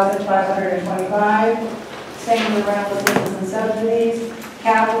 1,250,525. Same with rental assistance and subsidies.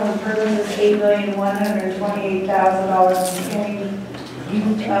 Capital improvements is $8,128,000 and change.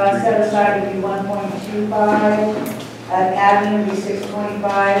 Set aside would be 1.25. Admin would be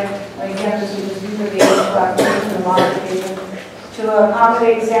 625. Again, this would just be for the application and modification to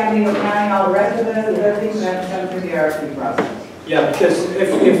accommodate San Benito County and all the rest of the things that have come through the RFP process. Yeah, because if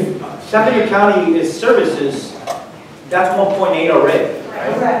San Benito County is services, that's 1.8 already,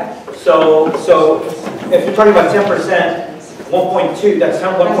 right? Correct. So if you're talking about 10%, 1.2, that's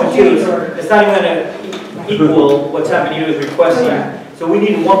 1.2. It's not even going to equal what San Benito is requesting. So we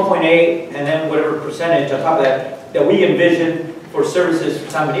need 1.8 and then whatever percentage on top of that we envision for services for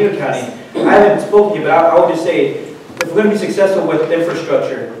San Benito County. I haven't spoken to you, but I would just say, if we're going to be successful with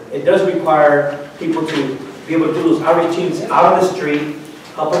infrastructure, it does require people to be able to do those outreach teams out on the street,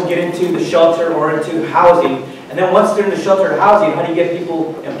 help them get into the shelter or into housing. And then once they're in the shelter or housing, how do you get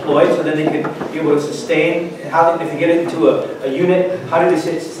people employed so that they can be able to sustain? How, if they get into a unit, how do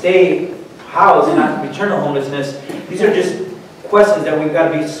they stay housed and not return to homelessness? These are just questions that we've got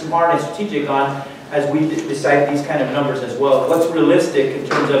to be smart and strategic on as we decide these kind of numbers as well. What's realistic in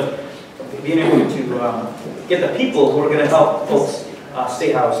terms of being able to get the people who are going to help folks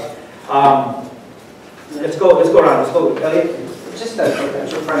stay housed. Let's go around. Let's go, Elliot. Just a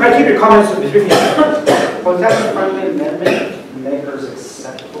potential Try to keep your comments brief. potential friendly amendment makers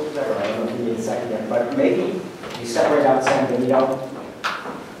acceptable. Is that right? I don't know if you need a second yet, but maybe you separate out San Benito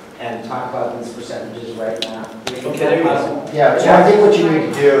and talk about these percentages right now. Okay, there you go. Yeah, so I think what you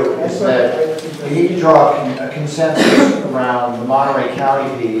need to do is that you need to draw a consensus around the Monterey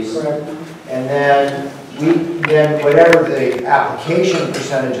County piece, and then whatever the application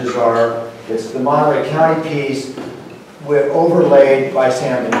percentages are, it's the Monterey County piece overlaid by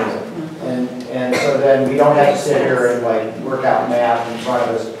San Benito. And so then we don't have to sit here and like work out math in front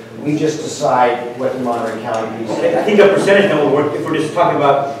of us. We just decide what the Monterey County piece is. Okay, I think a percentage number will work if we're just talking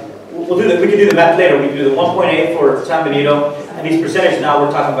about. We'll do that. We can do the math later. We can do the 1.8 for San Benito, and these percentages now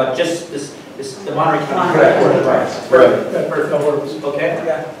we're talking about just the Monterey County. Correct. Perfect. That works. Okay.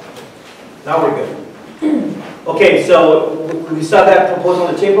 Yeah. Now we're good. Okay, so we saw that proposal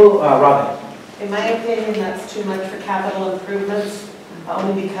on the table, Robin. In my opinion, that's too much for capital improvements,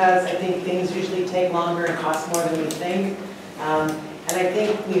 only because I think things usually take longer and cost more than we think. And I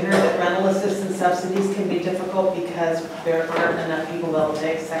think we heard that rental assistance subsidies can be difficult because there aren't enough people that will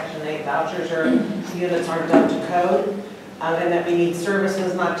take Section 8 vouchers or units aren't up to code. And that we need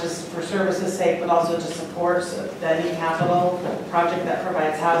services, not just for services' sake, but also to support any capital project that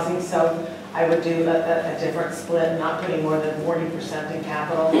provides housing. So I would do a different split, not putting more than 40% in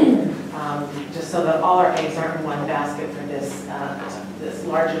capital, just so that all our eggs aren't in one basket for this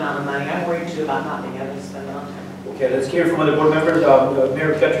large amount of money. I'm worried too about not being able to spend it on time. Okay, let's hear from other board members.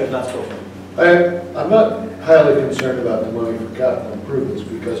 Mayor Fletcher has not spoken. I'm not highly concerned about the money for capital improvements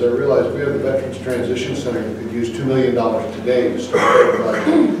because I realize we have the Veterans Transition Center that could use $2 million today to start the project.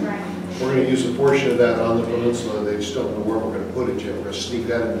 We're going to use a portion of that on the peninsula. They just don't know where we're going to put it yet. We're going to sneak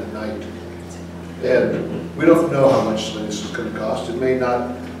that in at night. And we don't know how much this is going to cost. It may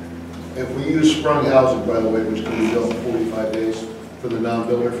not, if we use sprung housing, by the way, which can be built in 45 days for the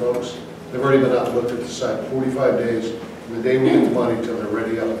non-builder folks, they've already been out and looked at the site, 45 days from the day we get the money until they're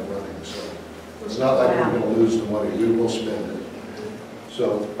ready up and running. So it's not like we're going to lose the money. We will spend it.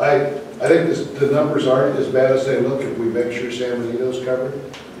 So I think the numbers aren't as bad as they look if we make sure San Benito's covered.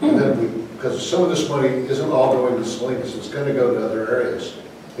 And then because some of this money isn't all going to Salinas, it's going to go to other areas.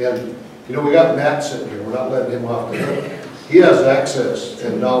 And you know, we got Matt sitting here. We're not letting him off the hook. He has access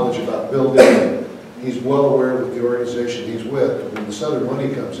and knowledge about building. He's well aware with the organization he's with. When the Southern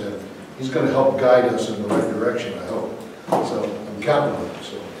money comes in, he's going to help guide us in the right direction, I hope. So I'm counting on him.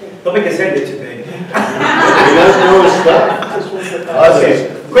 So. Don't make us end it today. He doesn't know his stuff. Okay,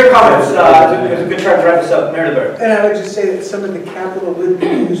 quick comments. It's a good try to wrap this up. Mayor LeBert. And I would just say that some of the capital would be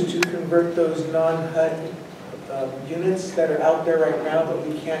used to convert those non-HUD units that are out there right now that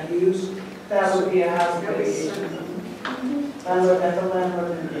we can't use. That would be a house association. That's a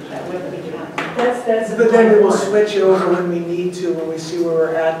landlord. But then we will switch it over when we need to, when we see where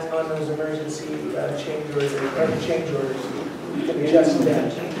we're at on those emergency change orders. We can adjust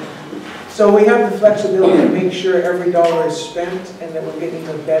that. So we have the flexibility to make sure every dollar is spent and that we're getting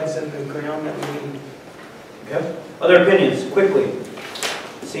the beds in the ground that we need. Okay. Other opinions, quickly.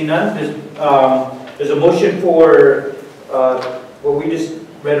 See none? There's a motion for what we just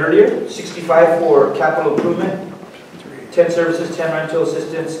read earlier, 65 for capital improvement, 10 services, 10 rental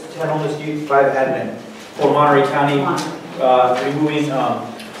assistance, 10 homeless youth, 5 admin for Monterey County, removing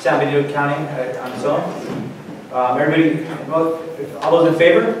San Benito County on its own. Everybody, all those in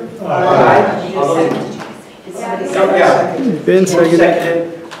favor? Aye. All those Yeah. Ben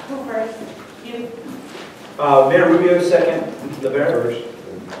seconded. Who first? You? Mayor Rubio second, Laverne first.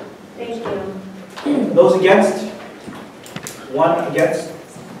 Thank you. Those against? 1 against,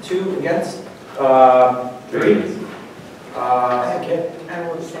 2 against, 3. Okay. I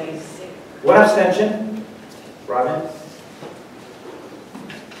will say 6. 1 abstention. Robin?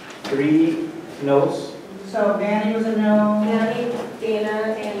 3 noes. So Manny was a no. Manny,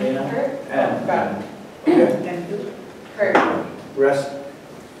 Dana, and Kurt? And Got it. okay. And who? Kurt. Rest?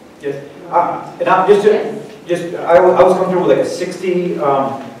 Yes. And I'm I was comfortable with like a 60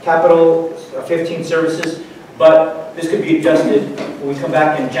 capital, 15 services, but this could be adjusted when we come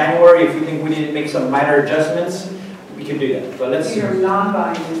back in January. If we think we need to make some minor adjustments, we can do that. But let's. These are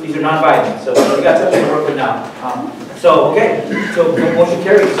non-binding. These are non-binding, so we got something to work with now. So, okay, so the motion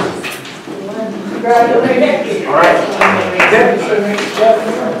carries. Congratulations. All right.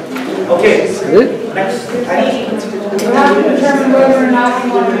 Okay, next item. We'll have to determine whether or not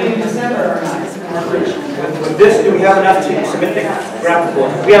we want to meet in December or not. With this, do we have enough to submit the grant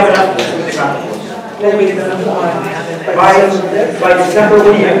proposal? We have enough to submit the grant proposal. Then we can move on. By December,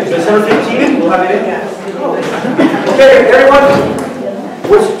 what do you have? December 15th, we'll have it in? Okay, everyone,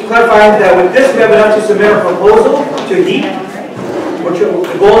 we're clarifying that with this, we have enough to submit a proposal to HEAP.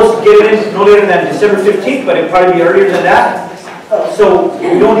 The goal is to get it in no later than December 15th, but it'll probably be earlier than that. So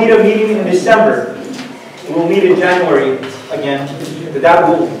we don't need a meeting in December. We'll meet in January again, but that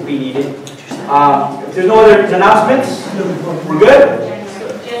will be needed. If there's no other announcements, we're good?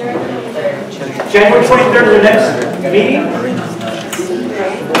 January 23rd is the next meeting.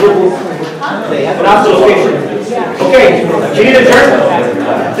 We'll announce the location. Okay, meeting adjourned.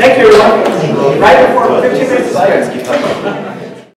 Thank you, everyone. Right before 15 minutes.